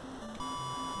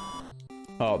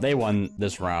 Oh, they won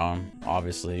this round,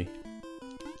 obviously.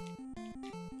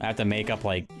 I have to make up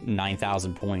like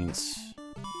 9,000 points.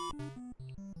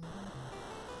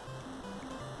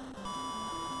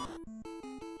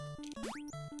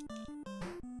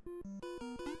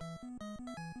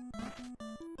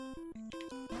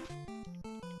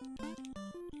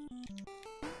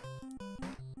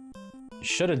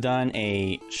 Should have done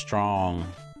a strong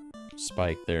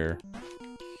spike there.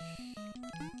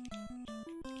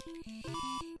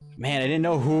 Man, I didn't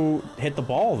know who hit the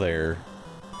ball there.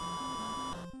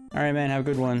 Alright, man, have a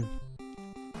good one.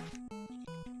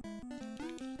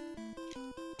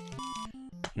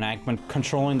 And I'm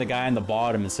controlling the guy on the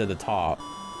bottom instead of the top.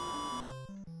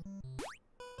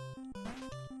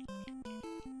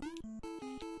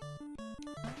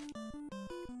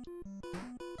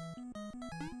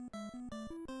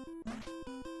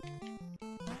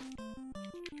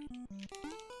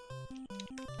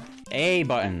 A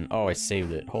button. Oh, I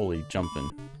saved it. Holy jumping.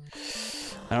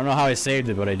 I don't know how I saved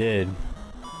it, but I did.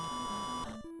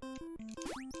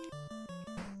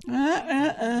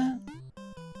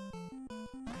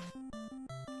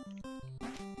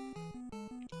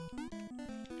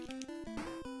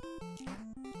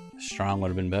 Strong would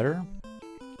have been better.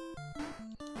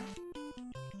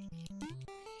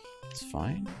 It's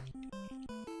fine.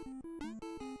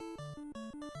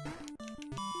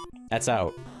 That's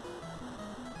out.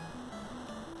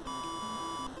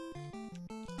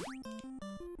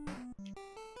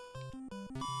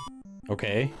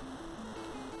 Okay.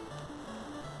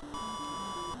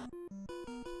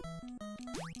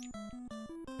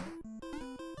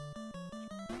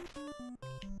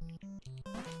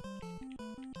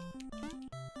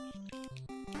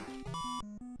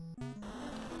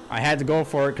 I had to go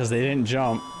for it because they didn't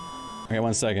jump. Okay,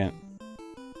 1 second.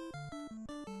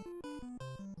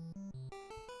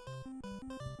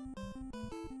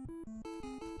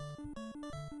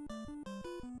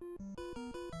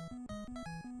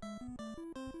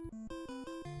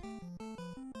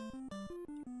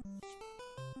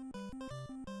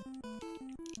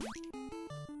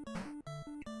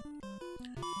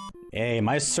 Hey,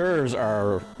 my serves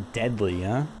are deadly,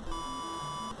 huh?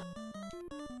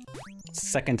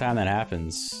 Second time that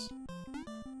happens.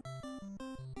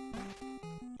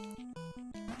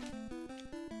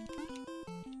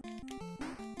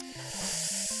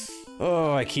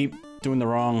 Oh, I keep doing the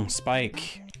wrong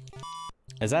spike.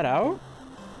 Is that out?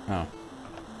 Oh.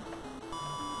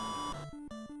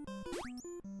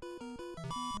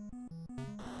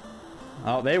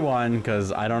 Oh, they won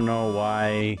because I don't know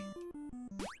why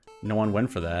no one went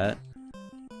for that.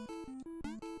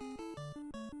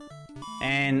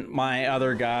 And my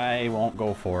other guy won't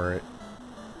go for it.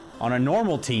 On a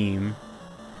normal team,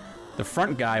 the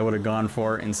front guy would have gone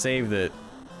for it and saved it.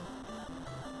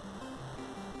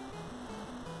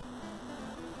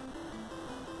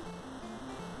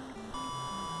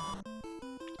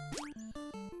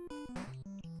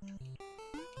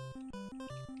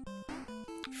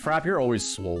 Frap, you're always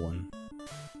swollen.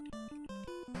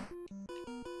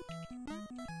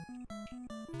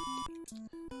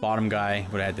 Bottom guy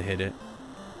would have had to hit it.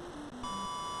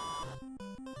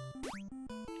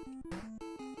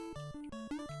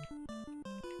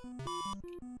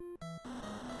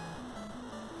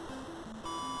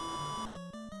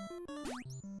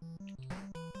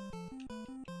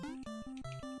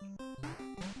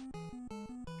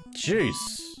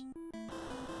 Jeez.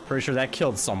 Pretty sure that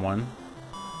killed someone.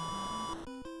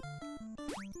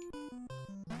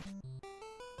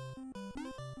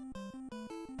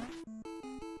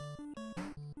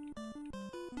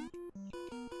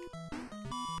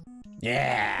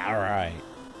 Yeah, all right.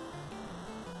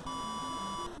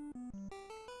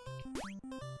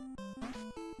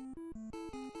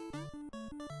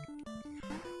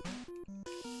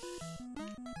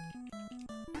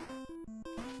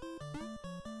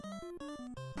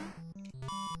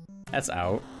 That's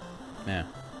out. Yeah.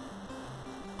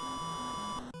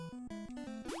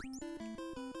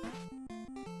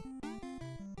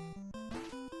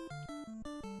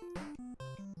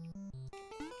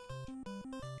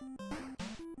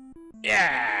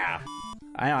 Yeah!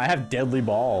 I know, I have deadly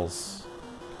balls.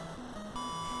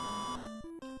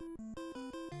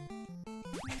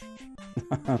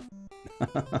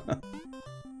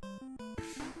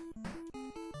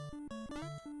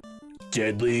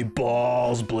 Deadly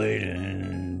balls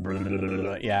bleeding.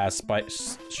 Yeah,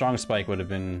 strong spike would have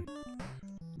been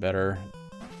better.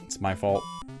 It's my fault.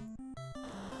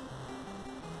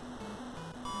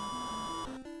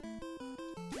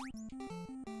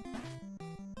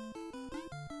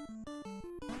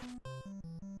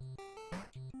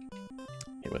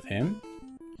 Hit with him.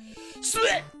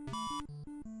 Split!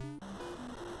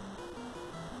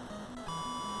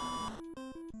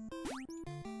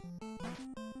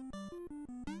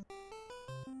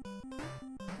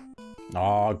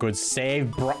 Oh, good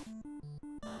save, bro.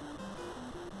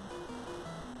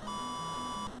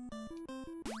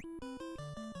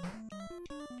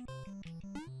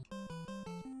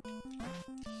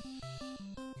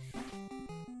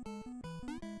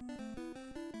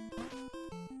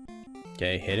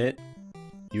 Okay, hit it.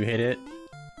 You hit it.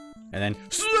 And then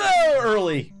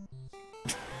early.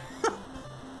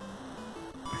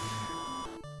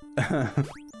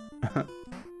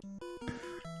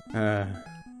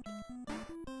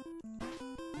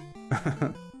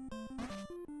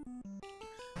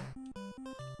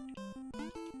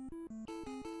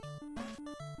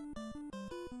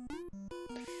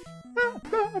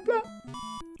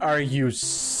 Are you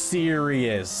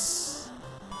serious?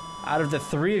 Out of the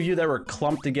three of you that were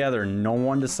clumped together, no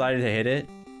one decided to hit it?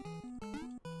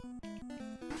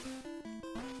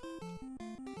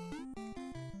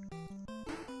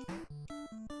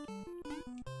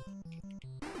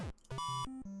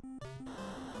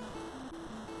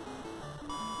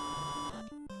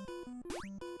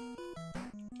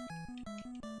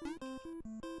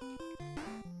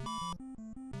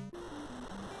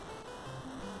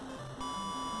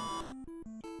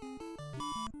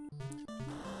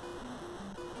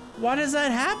 Why does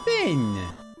that happen?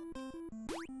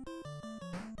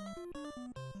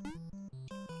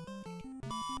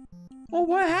 Well,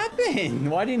 what happened?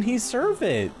 Why didn't he serve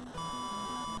it?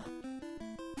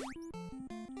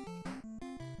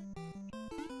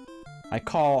 I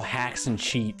call hacks and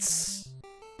cheats.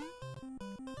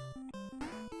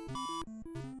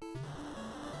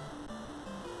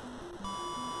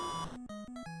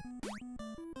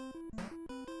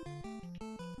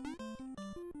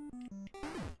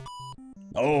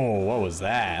 Oh, what was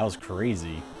that? That was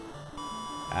crazy.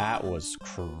 That was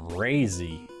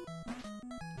crazy.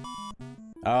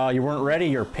 Oh, you weren't ready.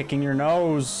 You're picking your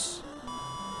nose.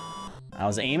 I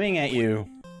was aiming at you.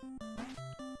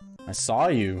 I saw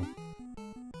you.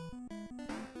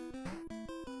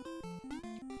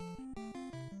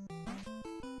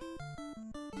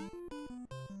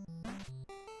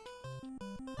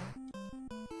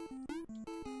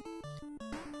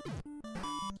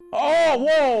 Oh,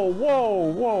 whoa,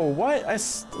 whoa, whoa, what? I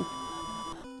saved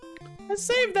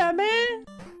that, man.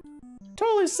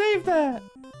 Totally saved that.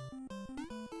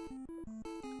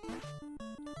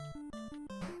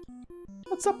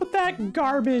 What's up with that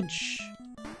garbage?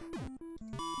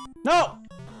 No!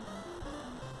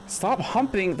 Stop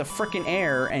humping the frickin'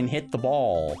 air and hit the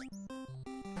ball.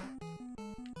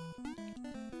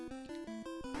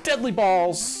 Deadly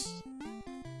balls.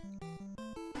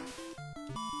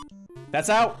 That's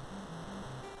out.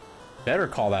 Better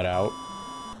call that out.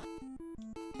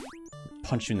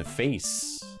 Punch you in the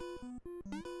face.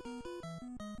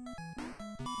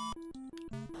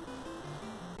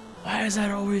 Why is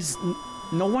that always...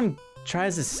 No one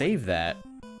tries to save that.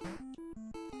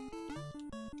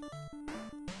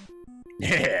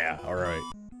 Yeah, alright.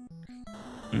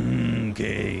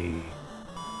 Okay.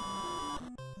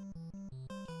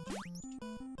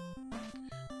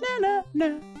 Na na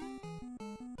na.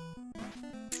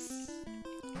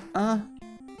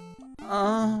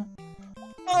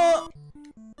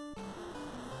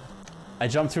 I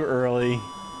jumped too early.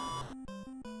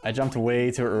 I jumped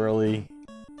way too early.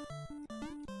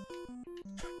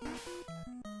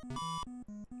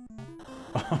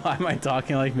 Am I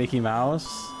talking like Mickey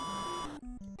Mouse?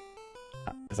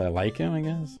 Because I like him, I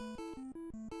guess.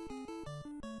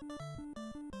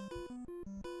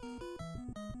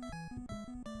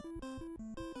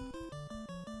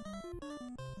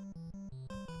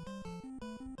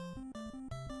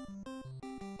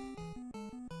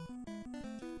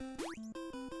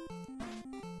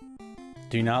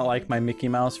 Do you not like my Mickey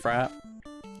Mouse frat?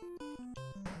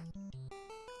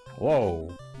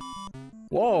 Whoa.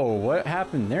 Whoa, what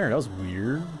happened there? That was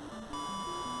weird.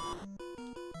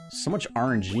 So much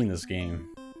RNG in this game.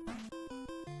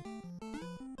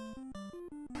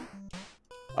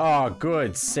 Oh,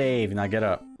 good. Save. Now get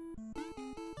up.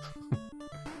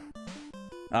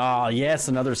 Oh, yes,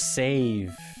 another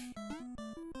save.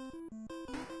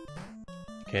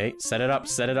 Okay, set it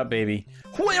up, baby.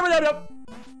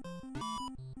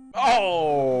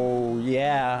 Oh,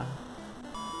 yeah.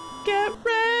 Get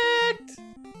wrecked!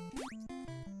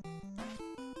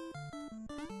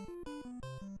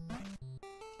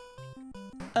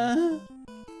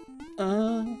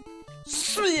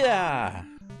 Yeah.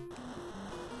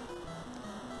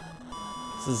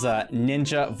 This is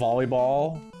Ninja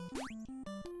Volleyball.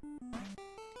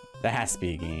 That has to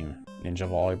be a game. Ninja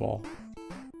Volleyball.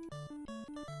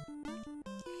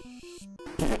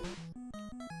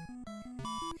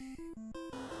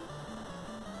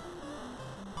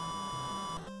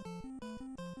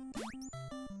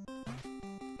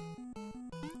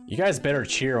 You guys better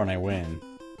cheer when I win.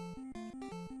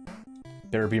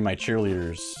 Better be my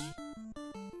cheerleaders.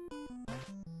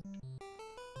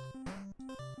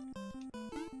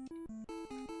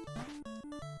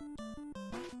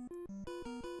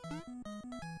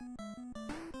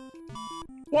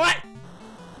 What?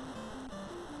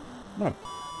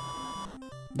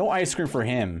 No ice cream for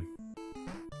him.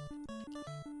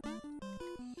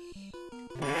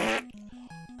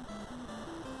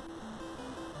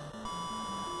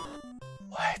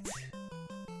 What?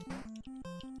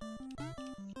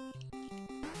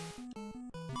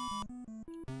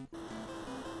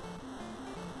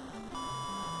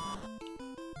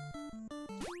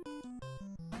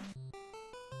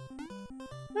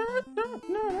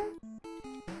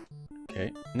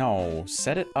 Okay, no,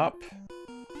 set it up.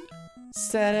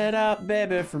 Set it up,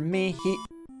 baby, for me.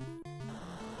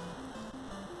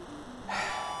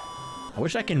 I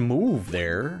wish I can move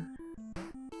there.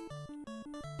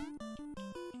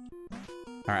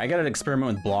 Alright, I gotta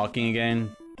experiment with blocking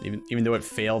again. Even though it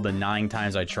failed the 9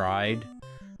 times I tried.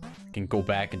 I can go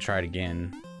back and try it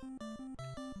again.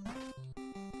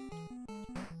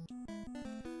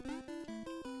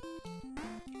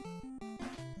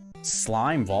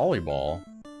 Slime volleyball?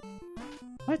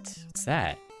 What? What's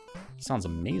that? Sounds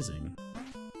amazing.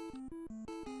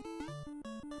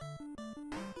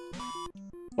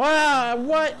 Wow,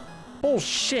 what?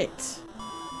 Bullshit.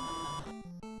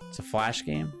 It's a flash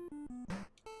game?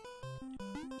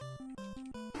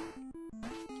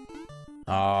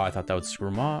 Oh, I thought that would screw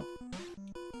him up.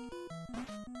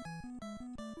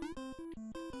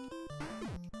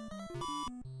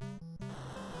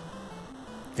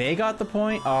 They got the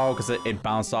point? Oh, because it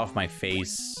bounced off my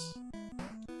face.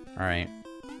 Alright.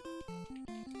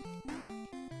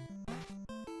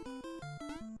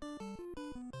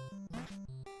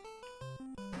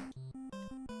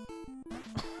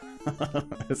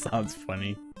 That sounds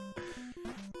funny.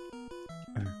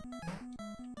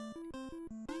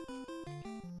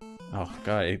 Oh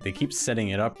god, they keep setting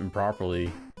it up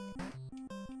improperly.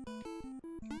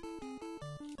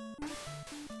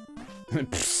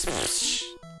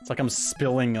 It's like I'm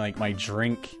spilling like my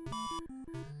drink.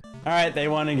 Alright, they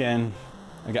won again.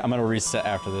 I'm gonna reset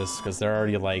after this because they're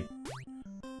already like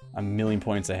a million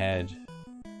points ahead.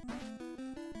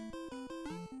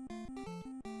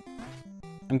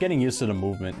 I'm getting used to the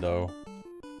movement though.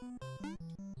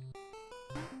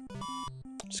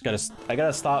 I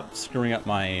gotta stop screwing up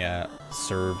my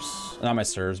serves. Not my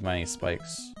serves, my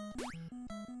spikes.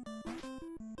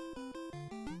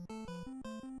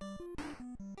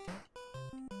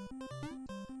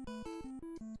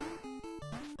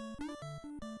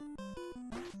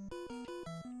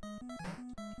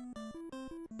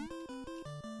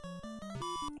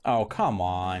 Oh, come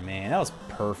on, man. That was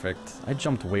perfect. I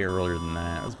jumped way earlier than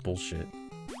that. That was bullshit.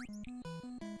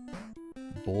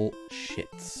 Bullshit.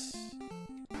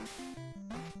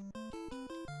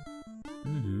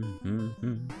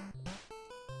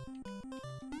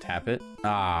 Tap it?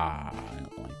 Ah, I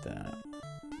don't like that.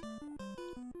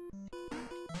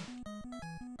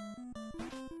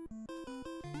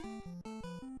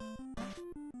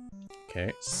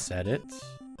 Okay, set it.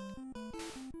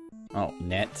 Oh,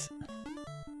 net.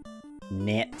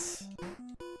 Net.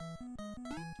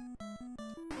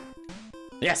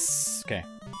 Yes! Okay.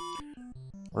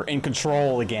 We're in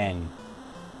control again.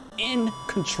 In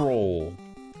control.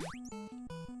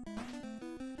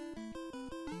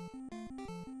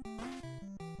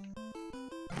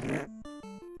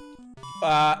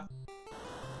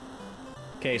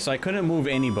 Okay, so I couldn't move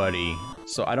anybody,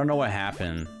 so I don't know what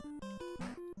happened.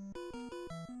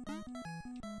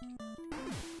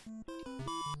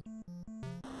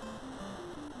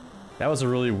 That was a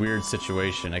really weird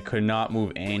situation. I could not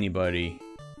move anybody.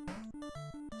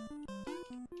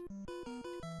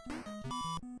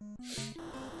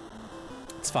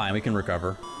 It's fine, we can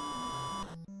recover.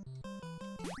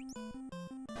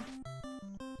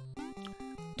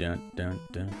 Dun dun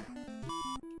dun.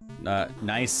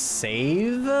 Nice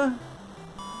save?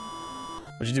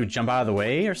 What'd you do, jump out of the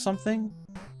way or something?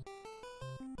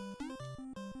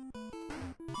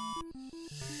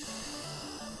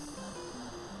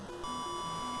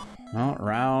 Well,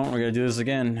 round, we're gonna do this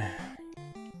again.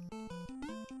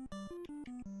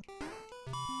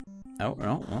 Oh,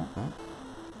 no, no, no.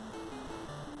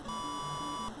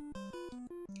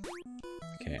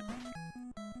 Okay.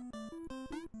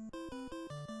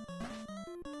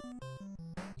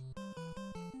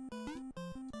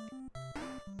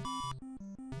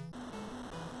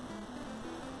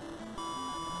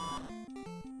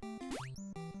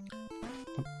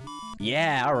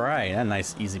 Yeah, alright. A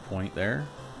nice easy point there.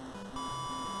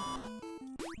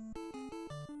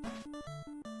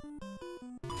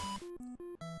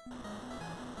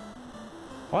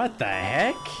 What the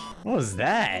heck? What was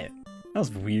that? That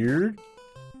was weird.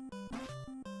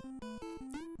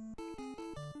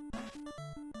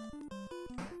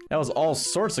 That was all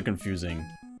sorts of confusing.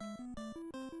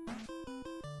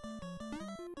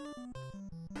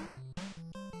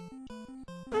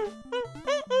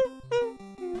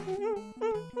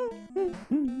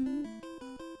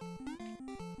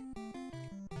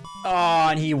 Oh,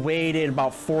 and he waited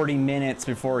about 40 minutes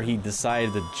before he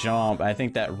decided to jump. I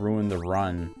think that ruined the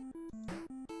run.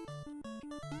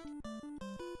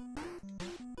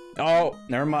 Oh,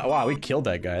 never mind. Wow, we killed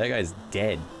that guy. That guy's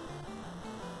dead.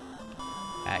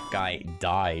 That guy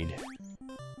died.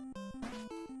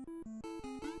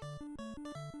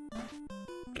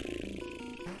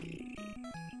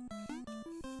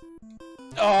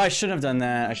 Oh, I shouldn't have done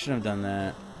that. I shouldn't have done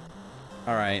that.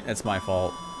 Alright, that's my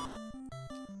fault.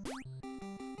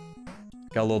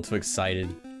 Got a little too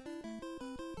excited.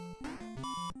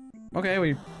 Okay,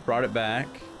 we brought it back.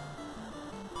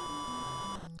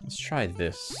 Let's try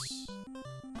this.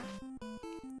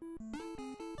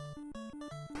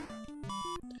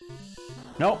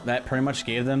 Nope, that pretty much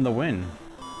gave them the win.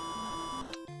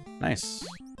 Nice.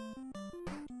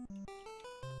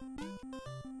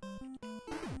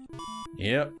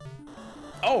 Yep.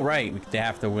 Oh, right, they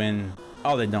have to win.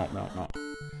 Oh, they don't. No, no.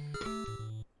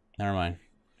 Never mind.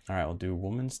 Alright, we'll do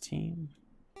women's team.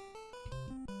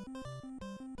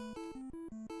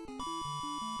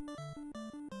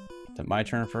 Is it my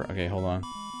turn for? Okay, hold on.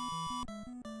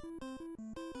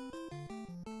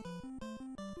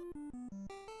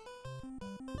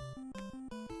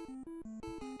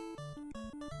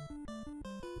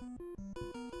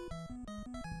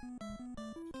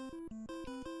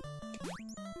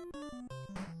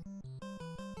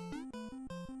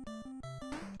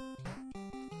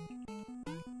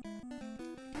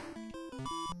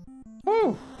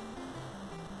 Woo!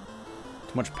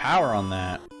 Too much power on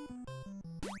that.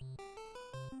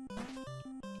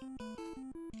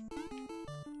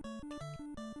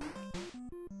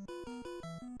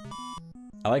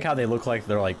 I like how they look like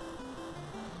they're like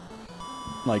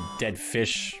dead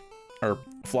fish or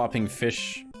flopping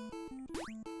fish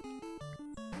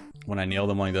when I nail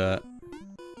them like that.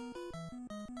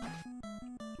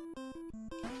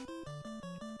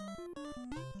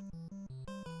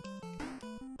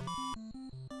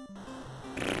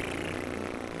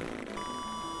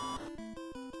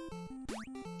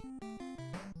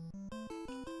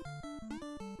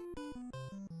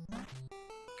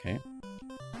 Okay.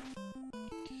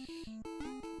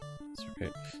 It's okay.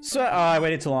 So I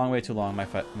waited too long. Way too long. My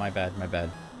bad. My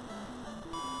bad.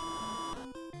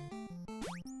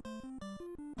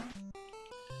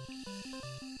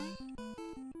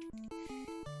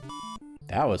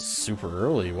 That was super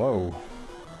early. Whoa.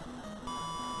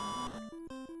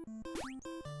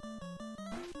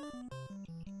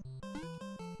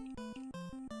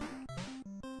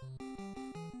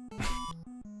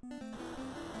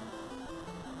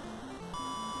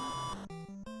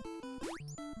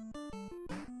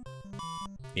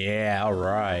 Yeah,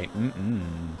 alright.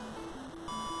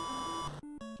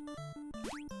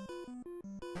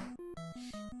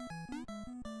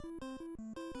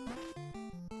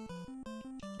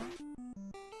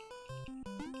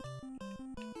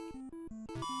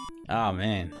 Oh,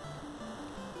 man.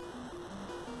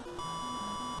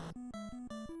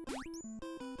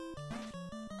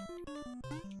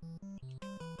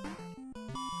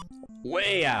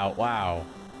 Way out, wow.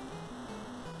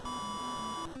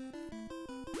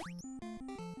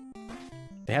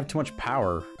 They have too much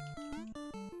power.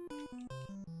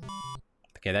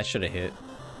 Okay, that should have hit.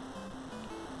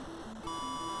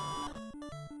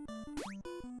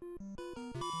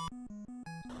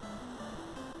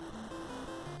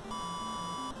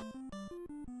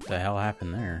 What the hell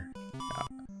happened there?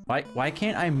 Why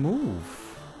can't I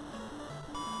move?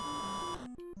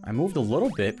 I moved a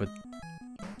little bit, but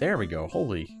there we go.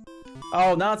 Holy.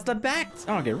 Oh, now it's the back.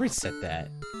 Oh, okay, reset that.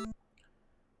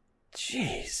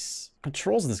 Jeez.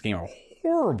 Controls in this game are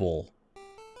horrible.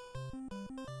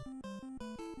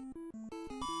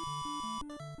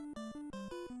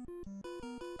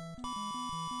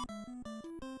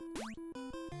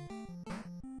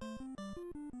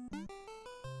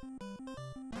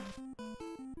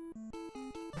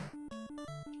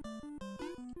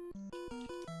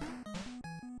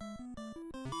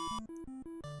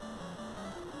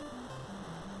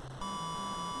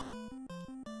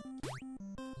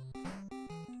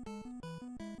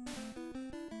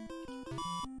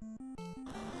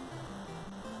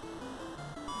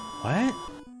 What?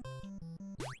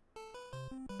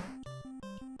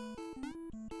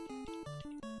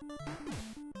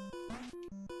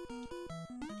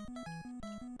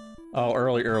 Oh,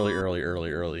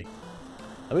 early.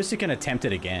 At least you can attempt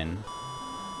it again.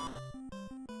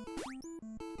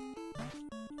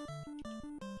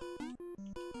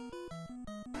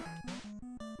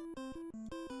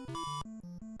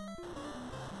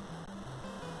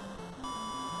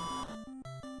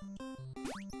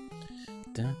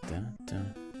 Dun, dun,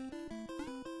 dun.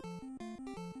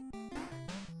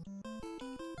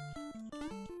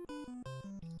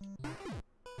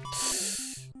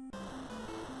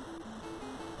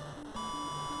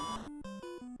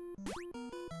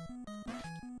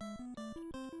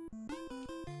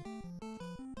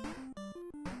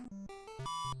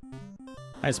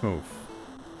 Nice move.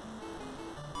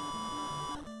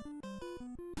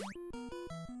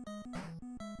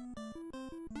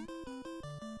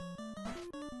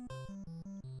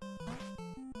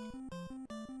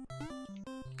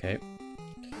 Okay.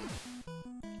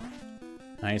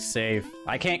 Nice save.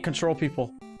 I can't control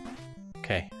people.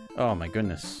 Okay. Oh my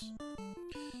goodness.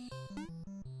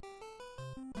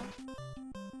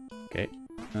 Okay.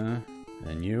 And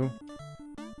then you.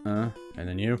 And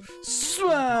then you.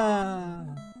 Swah!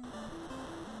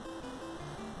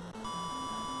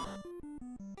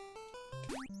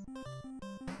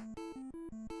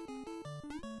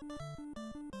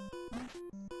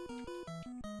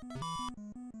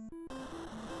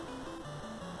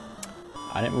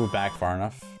 I didn't move back far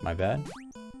enough. My bad.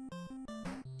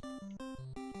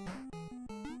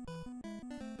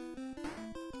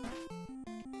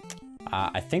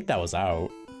 I think that was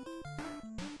out.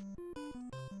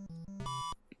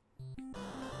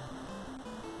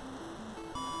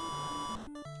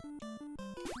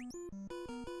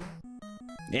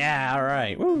 Yeah, all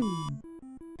right. Woo!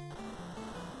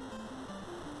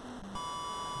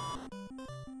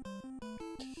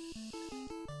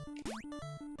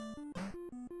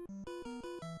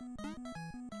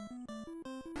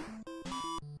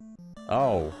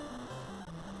 Oh.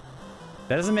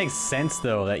 That doesn't make sense,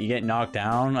 though, that you get knocked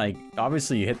down. Like,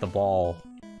 obviously you hit the ball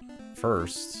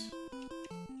first.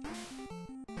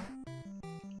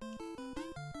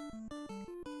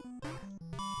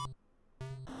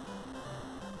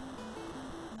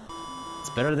 It's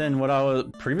better than what I was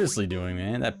previously doing,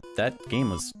 man. That game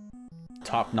was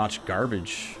top-notch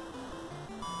garbage.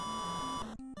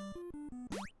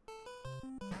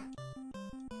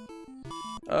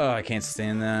 Oh, I can't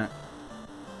stand that.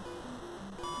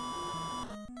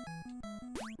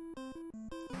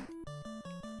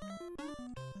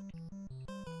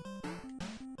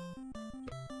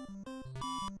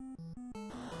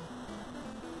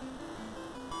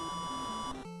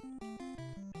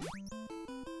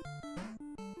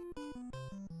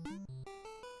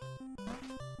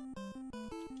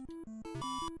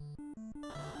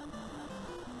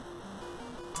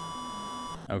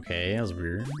 Okay, that was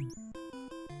weird.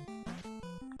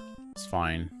 It's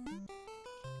fine.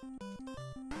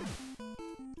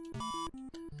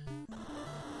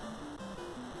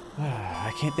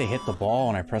 Why can't they hit the ball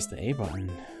when I press the A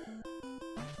button?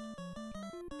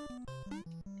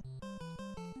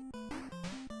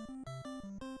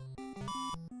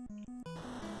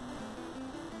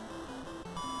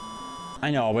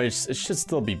 I know, but it should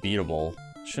still be beatable.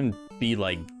 It shouldn't be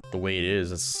like the way it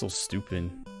is. It's so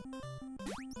stupid.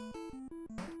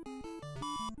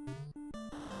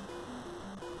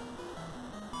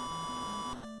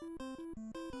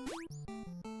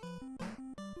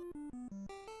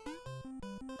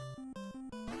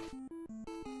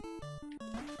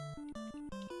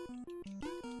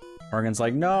 Morgan's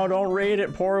like, no, don't rate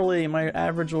it poorly. My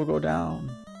average will go down.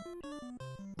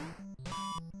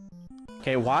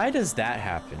 Okay, why does that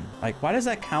happen? Like, why does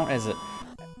that count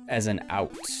as an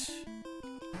out?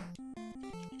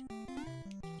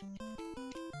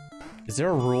 Is there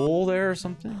a rule there or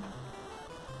something?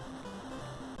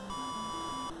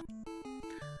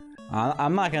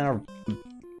 I'm not gonna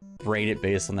rate it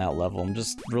based on that level. I'm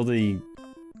just really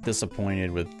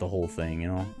disappointed with the whole thing, you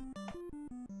know?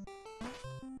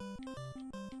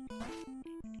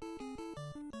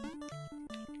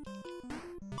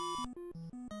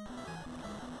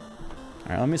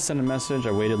 Alright, let me send a message.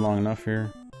 I waited long enough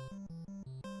here.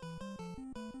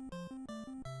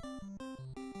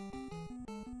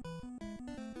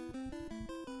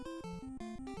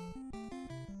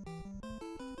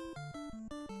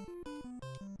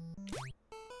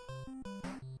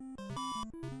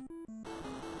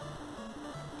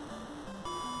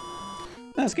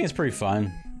 This game's pretty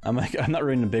fun. I'm not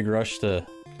really in a big rush to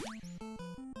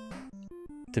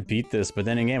beat this, but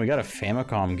then again, we got a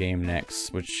Famicom game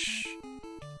next, which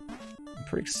I'm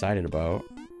pretty excited about.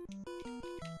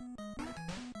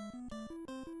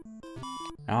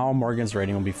 Oh, Morgan's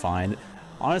rating will be fine.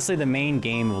 Honestly, the main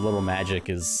game of Little Magic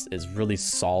is really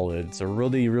solid. It's a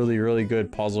really, really, really good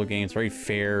puzzle game. It's very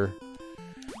fair.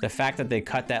 The fact that they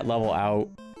cut that level out,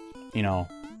 you know,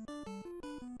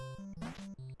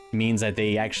 means that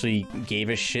they actually gave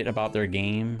a shit about their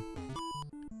game.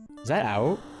 Is that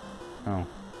out? Oh.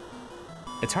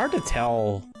 It's hard to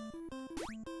tell.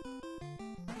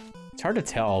 It's hard to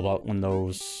tell about when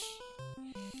those...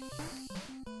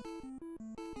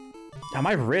 Oh,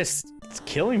 my wrist, it's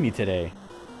killing me today.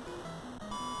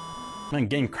 I'm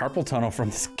getting carpal tunnel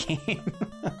from this game.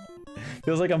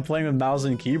 Feels like I'm playing with mouse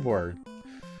and keyboard.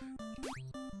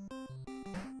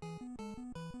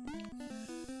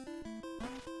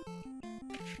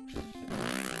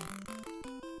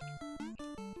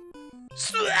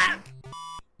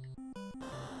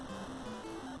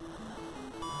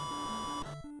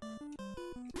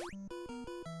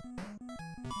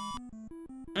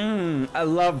 I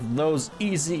love those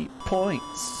easy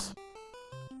points.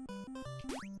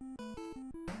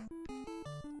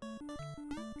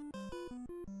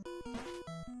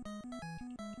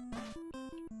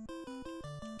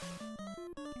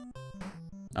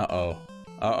 Uh-oh.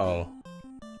 Uh-oh.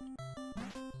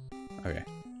 Okay.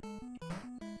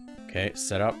 Okay,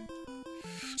 set up.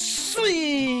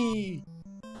 Sweet!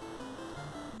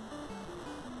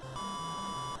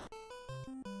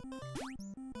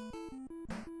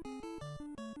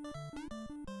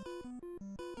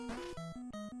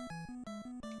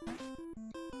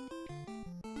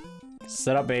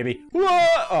 Set up, baby. Whoa!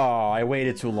 Oh, I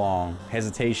waited too long.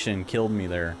 Hesitation killed me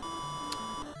there.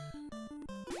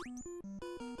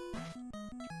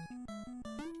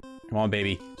 Come on,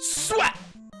 baby. Sweat!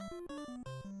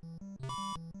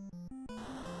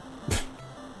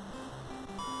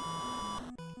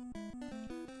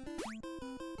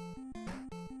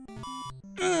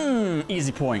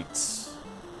 Easy points.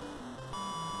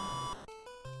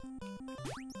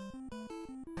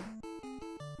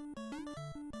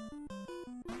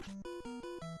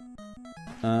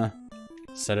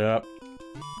 Set it up.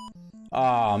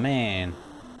 Oh man.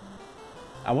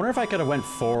 I wonder if I could have went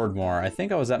forward more. I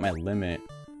think I was at my limit.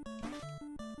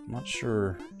 I'm not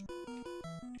sure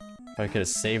if I could have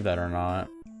saved that or not.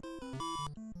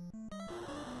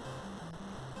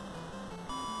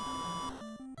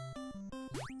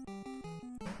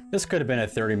 This could have been a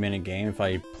 30-minute game if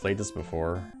I played this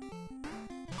before.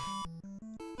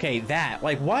 Okay, that.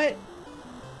 Like, what?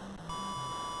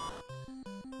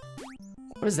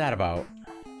 What is that about?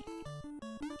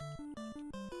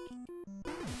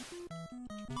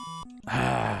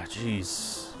 Ah,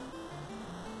 jeez.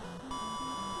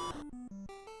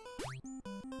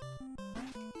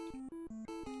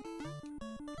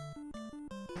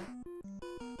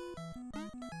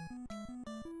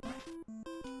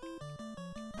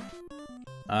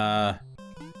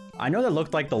 I know that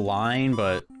looked like the line,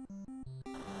 but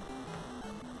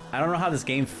I don't know how this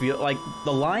game feels. Like,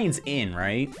 the line's in,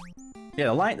 right? Yeah,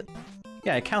 the line...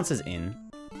 Yeah, it counts as in.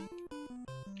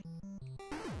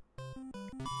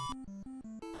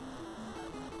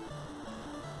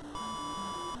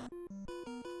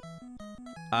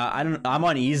 I'm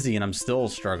on easy and I'm still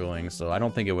struggling, so I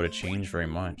don't think it would have changed very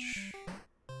much.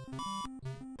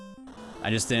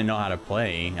 I just didn't know how to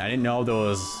play. I didn't know there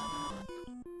was...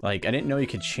 Like, I didn't know you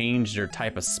could change your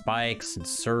type of spikes and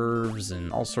serves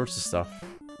and all sorts of stuff.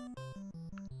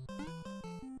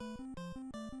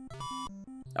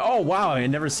 Oh, wow, I had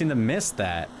never seen them miss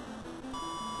that.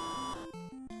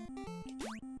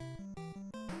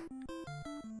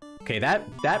 Okay,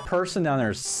 that person down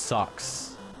there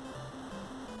sucks.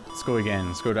 Let's go again.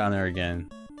 Let's go down there again.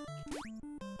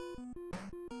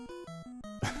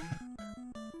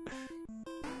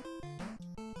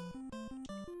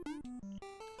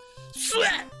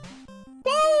 Sweat!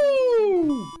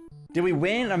 Woo! Did we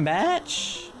win a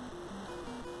match?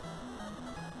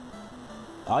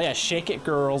 Oh yeah, shake it,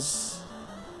 girls.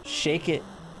 Shake it.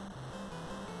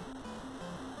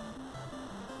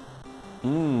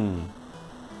 Mmm.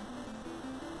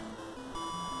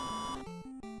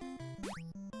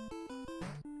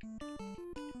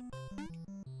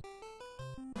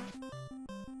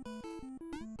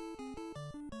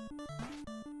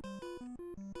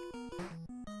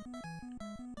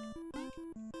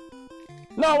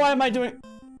 No, why am I doing...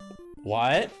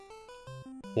 What?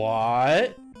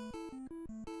 What?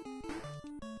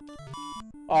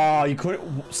 Oh, you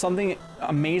couldn't... Something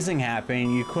amazing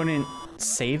happened. You couldn't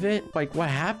save it? Like, what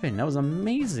happened? That was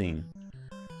amazing.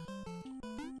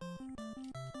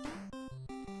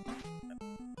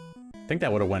 I think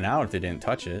that would have went out if they didn't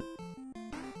touch it.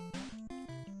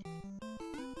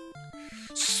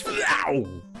 Ow!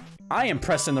 I am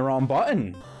pressing the wrong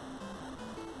button.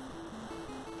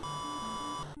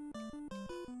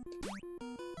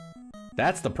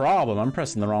 That's the problem. I'm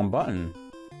pressing the wrong button.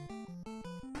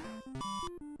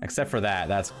 Except for that.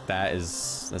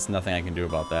 That's nothing I can do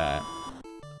about that.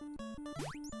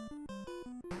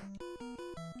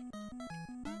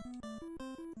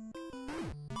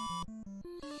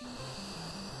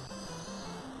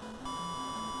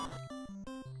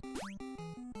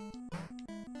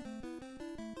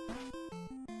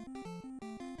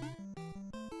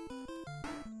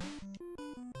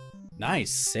 Nice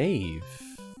save.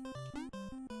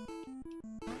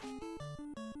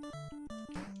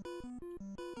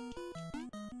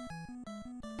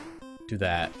 Do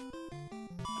that.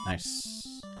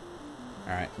 Nice.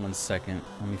 Alright, 1 second.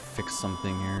 Let me fix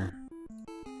something here.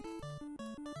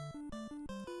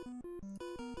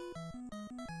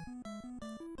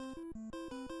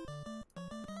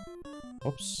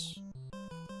 Oops.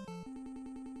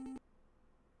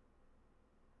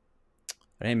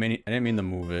 I didn't mean to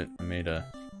move it. I made a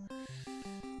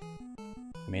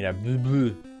blue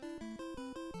blue.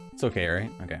 It's okay, right?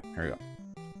 Okay, here we go.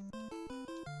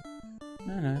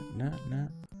 No.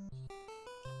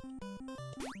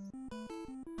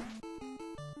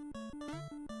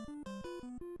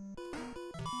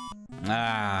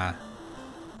 Ah.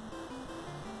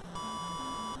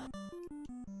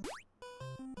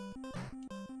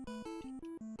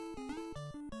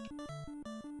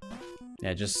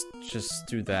 Yeah, just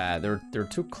do that. They're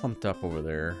too clumped up over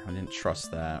there. I didn't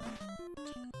trust that.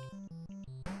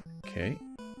 Okay.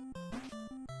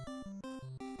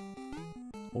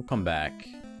 We'll come back.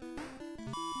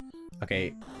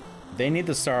 Okay. They need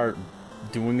to start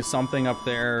doing something up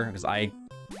there, because I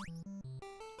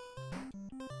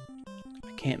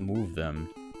can't move them.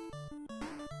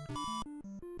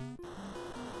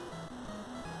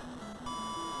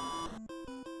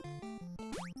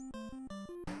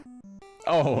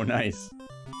 Oh, nice.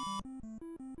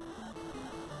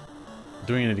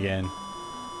 Doing it again.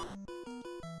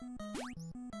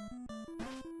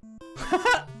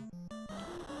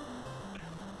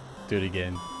 Do it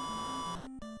again.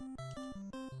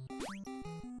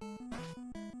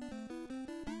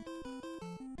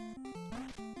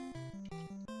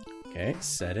 Okay,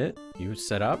 set it. You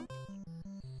set up.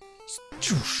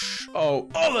 Oh,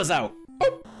 that's out.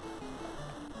 Oh.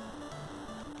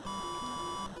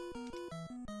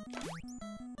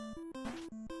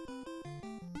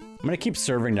 I'm gonna keep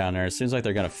serving down there. It seems like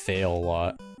they're gonna fail a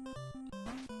lot.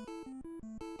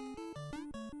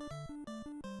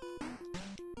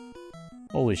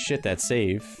 Holy shit, that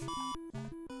save.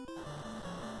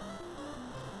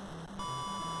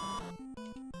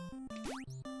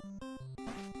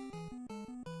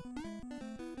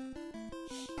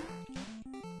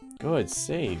 Good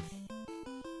save.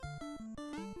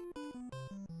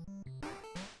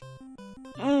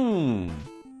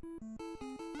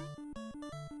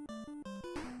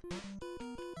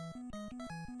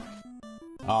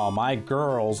 Oh, my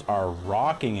girls are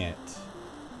rocking it.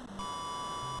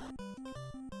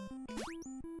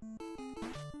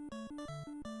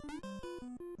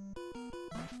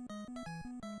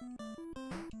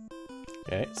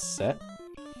 Okay, set.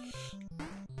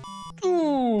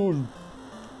 Ooh.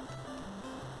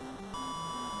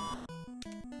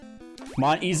 Come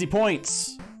on, easy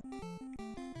points.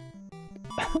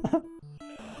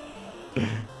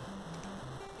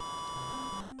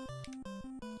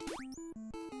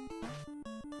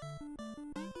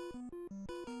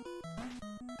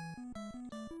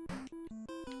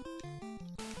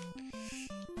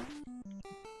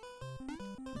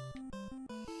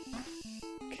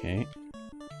 Okay.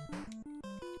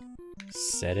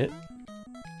 Set it.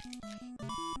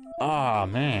 Oh,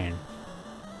 man.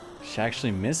 She actually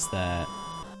missed that.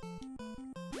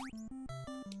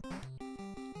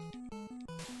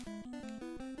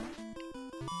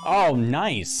 Oh,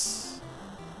 nice.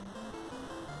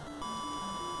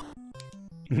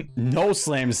 No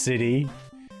Slam City.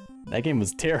 That game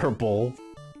was terrible.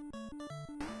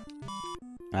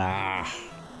 Ah.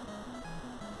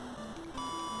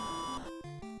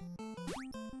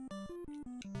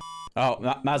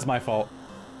 Oh, that's my fault.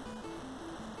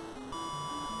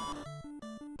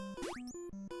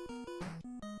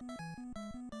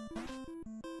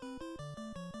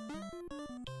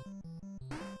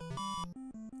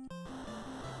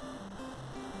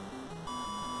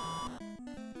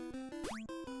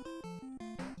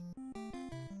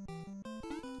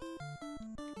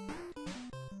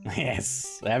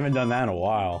 Yes, I haven't done that in a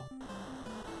while.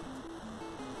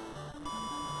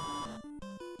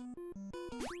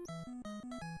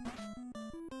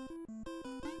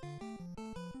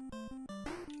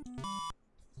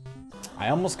 I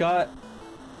almost got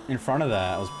in front of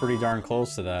that. I was pretty darn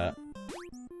close to that.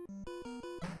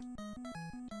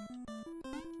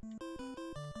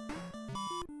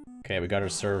 Okay, we got our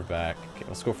serve back. Okay,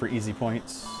 let's go for easy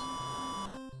points.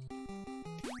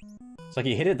 It's like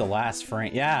he hit it the last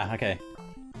frame. Yeah, okay.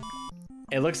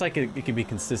 It looks like it could be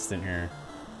consistent here.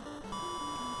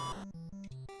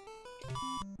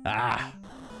 Ah!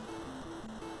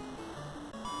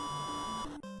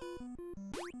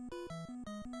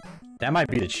 That might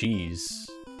be the cheese.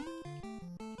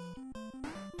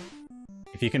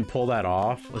 If you can pull that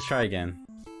off, let's try again.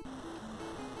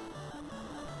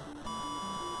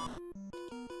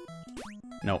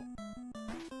 Nope.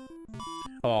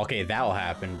 Oh, okay, that'll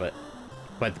happen, but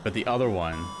the other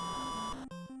one,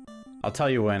 I'll tell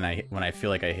you when I feel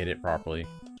like I hit it properly.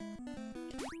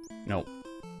 Nope.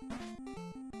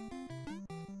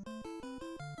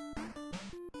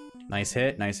 Nice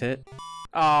hit, nice hit.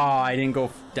 Oh, I didn't go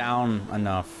down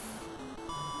enough.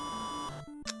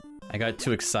 I got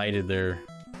too excited there.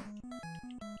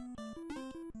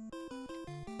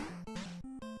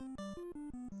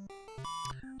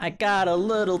 I got a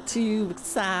little too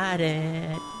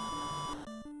excited.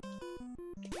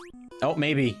 Oh,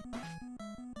 maybe.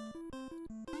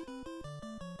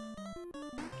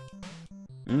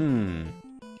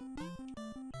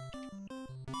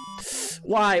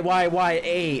 Why?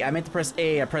 A. I meant to press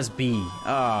A, I pressed B.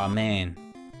 Oh, man.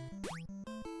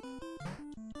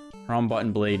 Wrong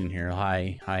button blade in here.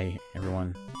 Hi,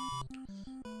 everyone.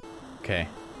 Okay.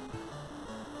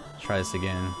 Let's try this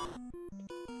again.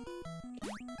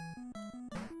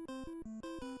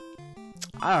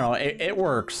 I don't know, it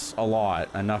works a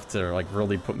lot, enough to, like,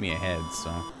 really put me ahead,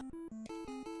 so...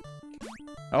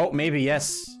 Oh, maybe,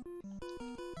 yes.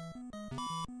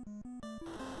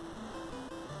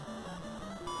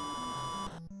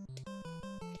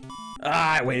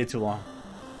 Ah, I waited too long.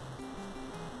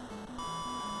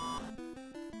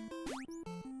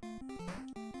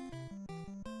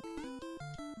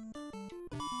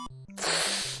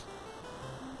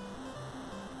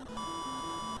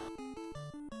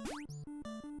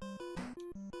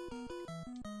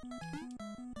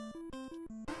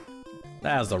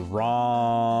 That was the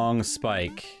wrong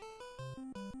spike.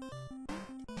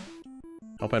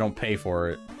 Hope I don't pay for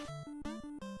it.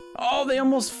 Oh, they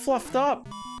almost fluffed up.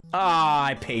 Ah,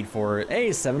 I paid for it. Hey,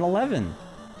 7-Eleven.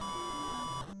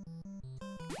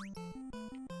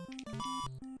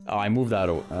 Oh, I moved out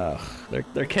of. Ugh,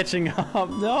 they're catching up.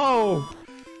 No.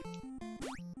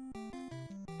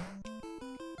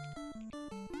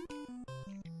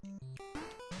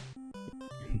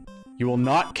 You will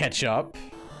not catch up.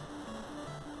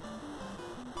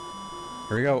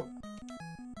 Here we go.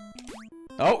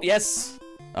 Oh, yes!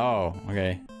 Oh,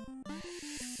 okay.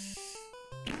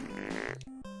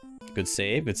 Good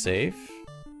save, good save.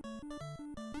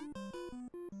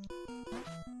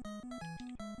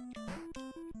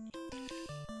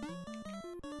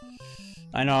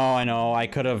 I know. I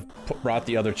could have brought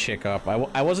the other chick up.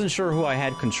 I wasn't sure who I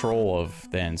had control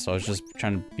of then, so I was just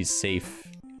trying to be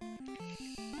safe.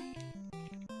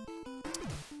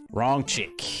 Wrong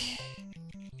chick.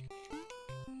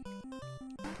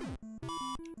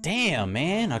 Damn,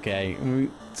 man. Okay,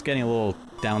 it's getting a little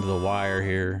down to the wire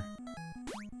here.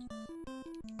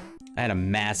 I had a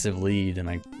massive lead and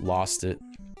I lost it.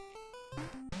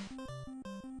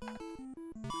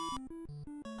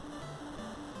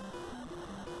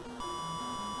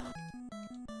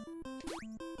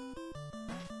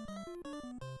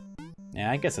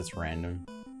 Yeah, I guess it's random.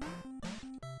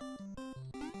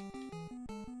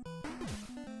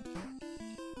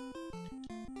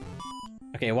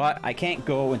 Okay, well, I can't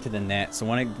go into the net, so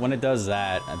when it does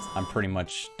that, I'm pretty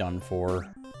much done for.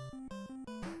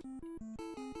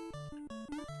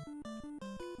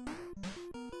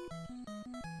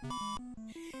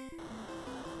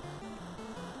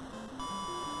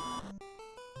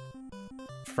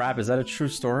 Frap, is that a true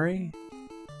story?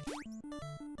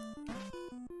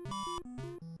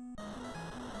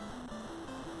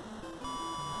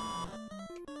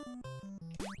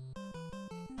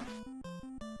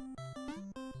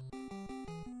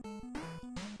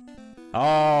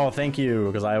 Oh, thank you,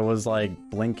 because I was, like,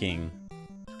 blinking.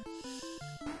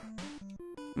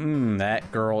 That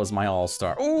girl is my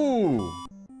all-star. Ooh!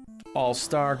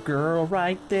 All-star girl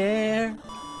right there.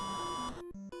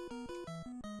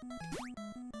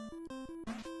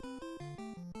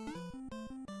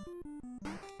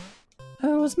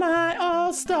 Who's my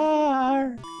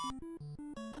all-star?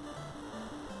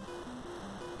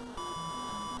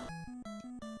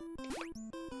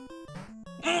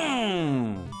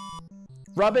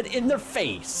 Rub it in their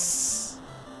face.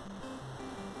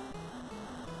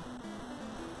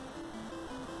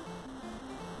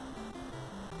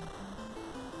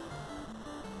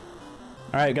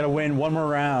 All right, gotta win one more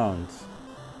round.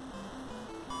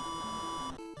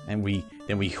 And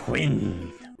then we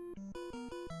win.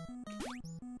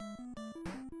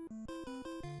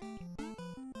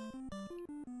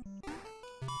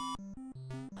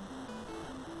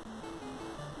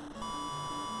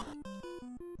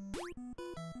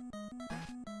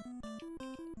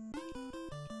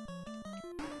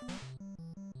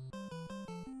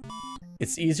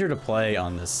 It's easier to play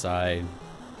on this side.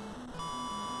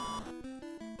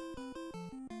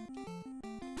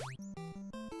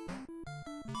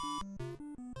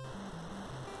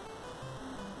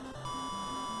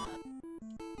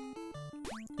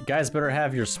 You guys better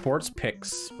have your sports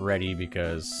picks ready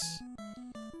because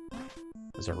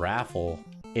there's a raffle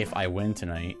if I win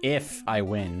tonight. If I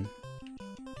win.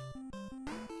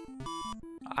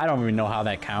 I don't even know how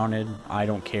that counted. I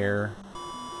don't care.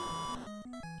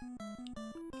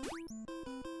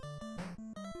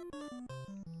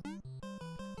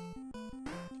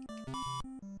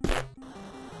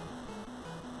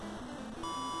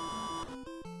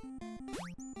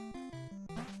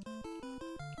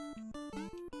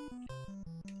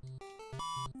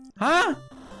 Huh?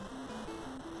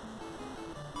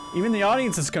 Even the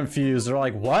audience is confused. They're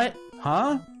like, what?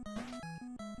 Huh?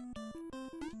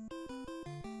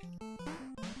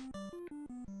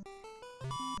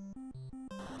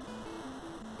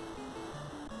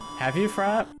 Have you,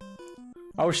 Frap?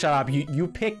 Oh, shut up. You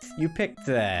picked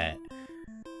that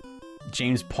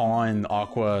James Pawn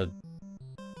Aqua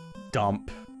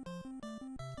dump.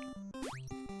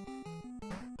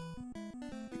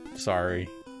 Sorry.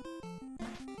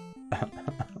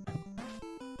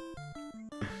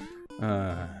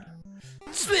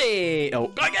 Sweet!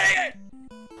 Oh, I get it!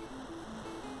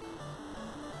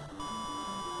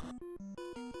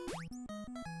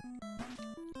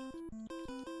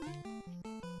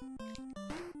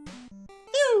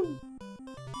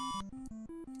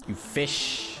 You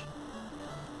fish.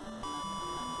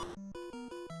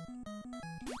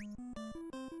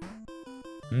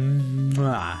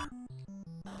 Mwah.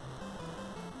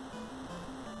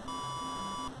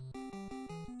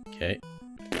 Okay.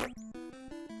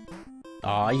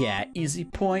 Oh yeah, easy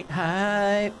point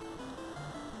hype.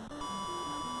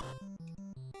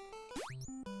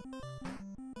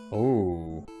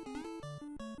 Oh.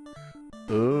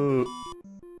 Ooh.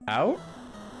 Out?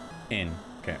 In.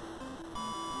 Okay.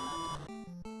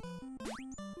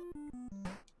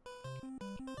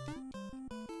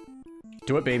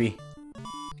 Do it, baby.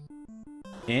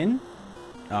 In?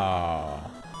 Oh.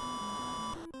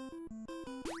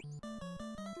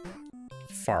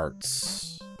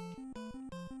 Farts.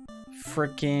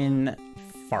 Frickin'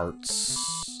 farts.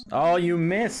 Oh, you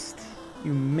missed.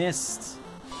 You missed.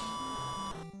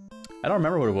 I don't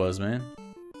remember what it was, man.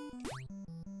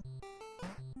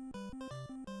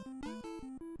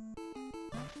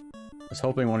 I was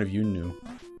hoping one of you knew.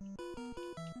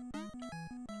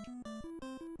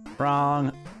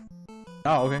 Wrong.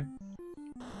 Oh, okay.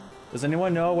 Does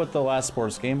anyone know what the last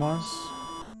sports game was?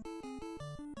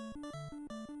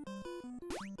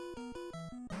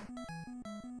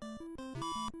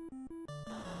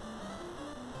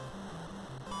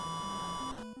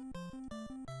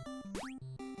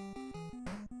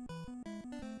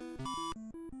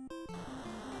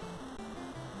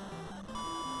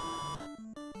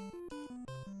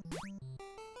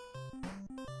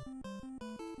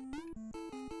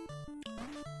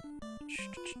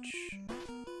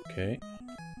 Okay.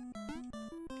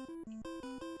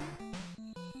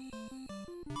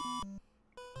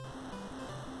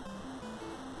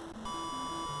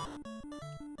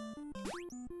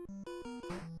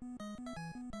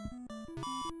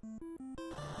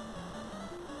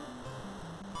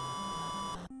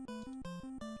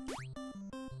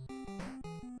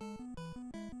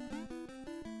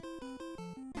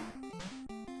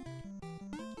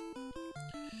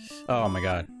 Oh my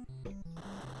god.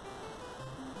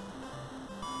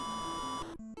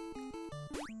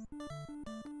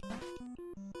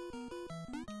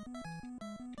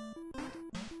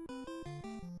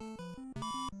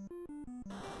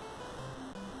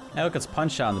 Hey, look, it's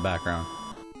Punch Out in the background.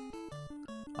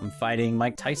 I'm fighting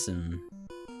Mike Tyson.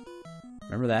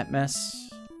 Remember that mess?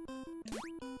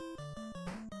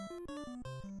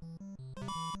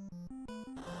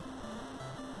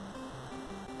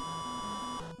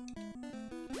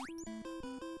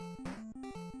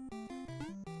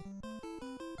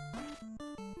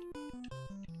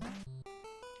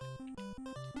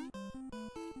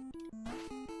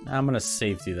 I'm gonna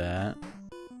safety that.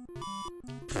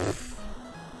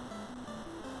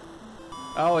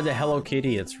 Oh, the Hello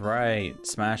Kitty, that's right.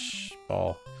 Smash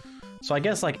Ball. So I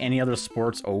guess like any other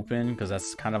sport's open, because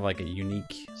that's kind of like a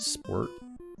unique sport.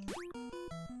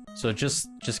 So just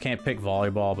can't pick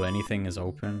volleyball, but anything is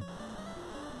open.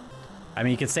 I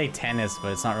mean, you could say tennis,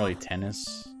 but it's not really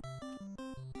tennis.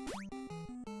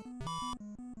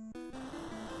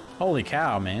 Holy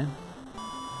cow, man.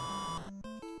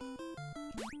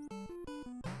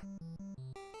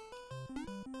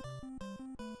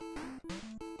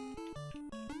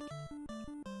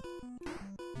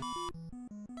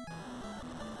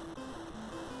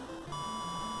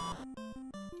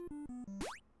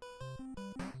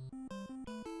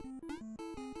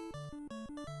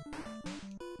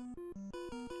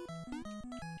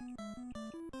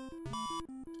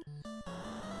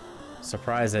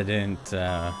 Surprised I didn't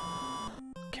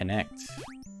connect.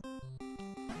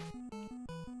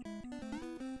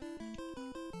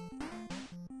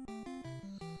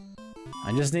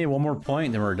 I just need one more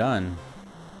point, then we're done.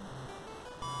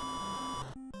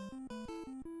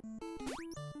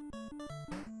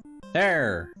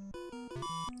 There!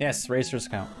 Yes, racers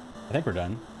count. I think we're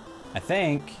done. I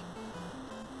think.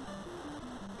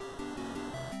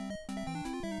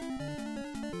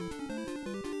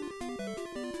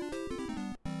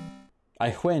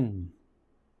 I win.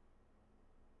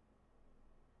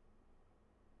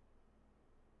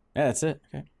 Yeah, that's it.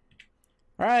 Okay.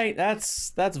 All right,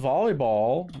 that's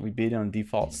volleyball. We beat it on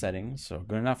default settings, so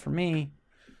good enough for me.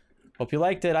 Hope you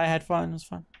liked it. I had fun. It was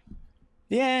fun.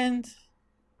 The end.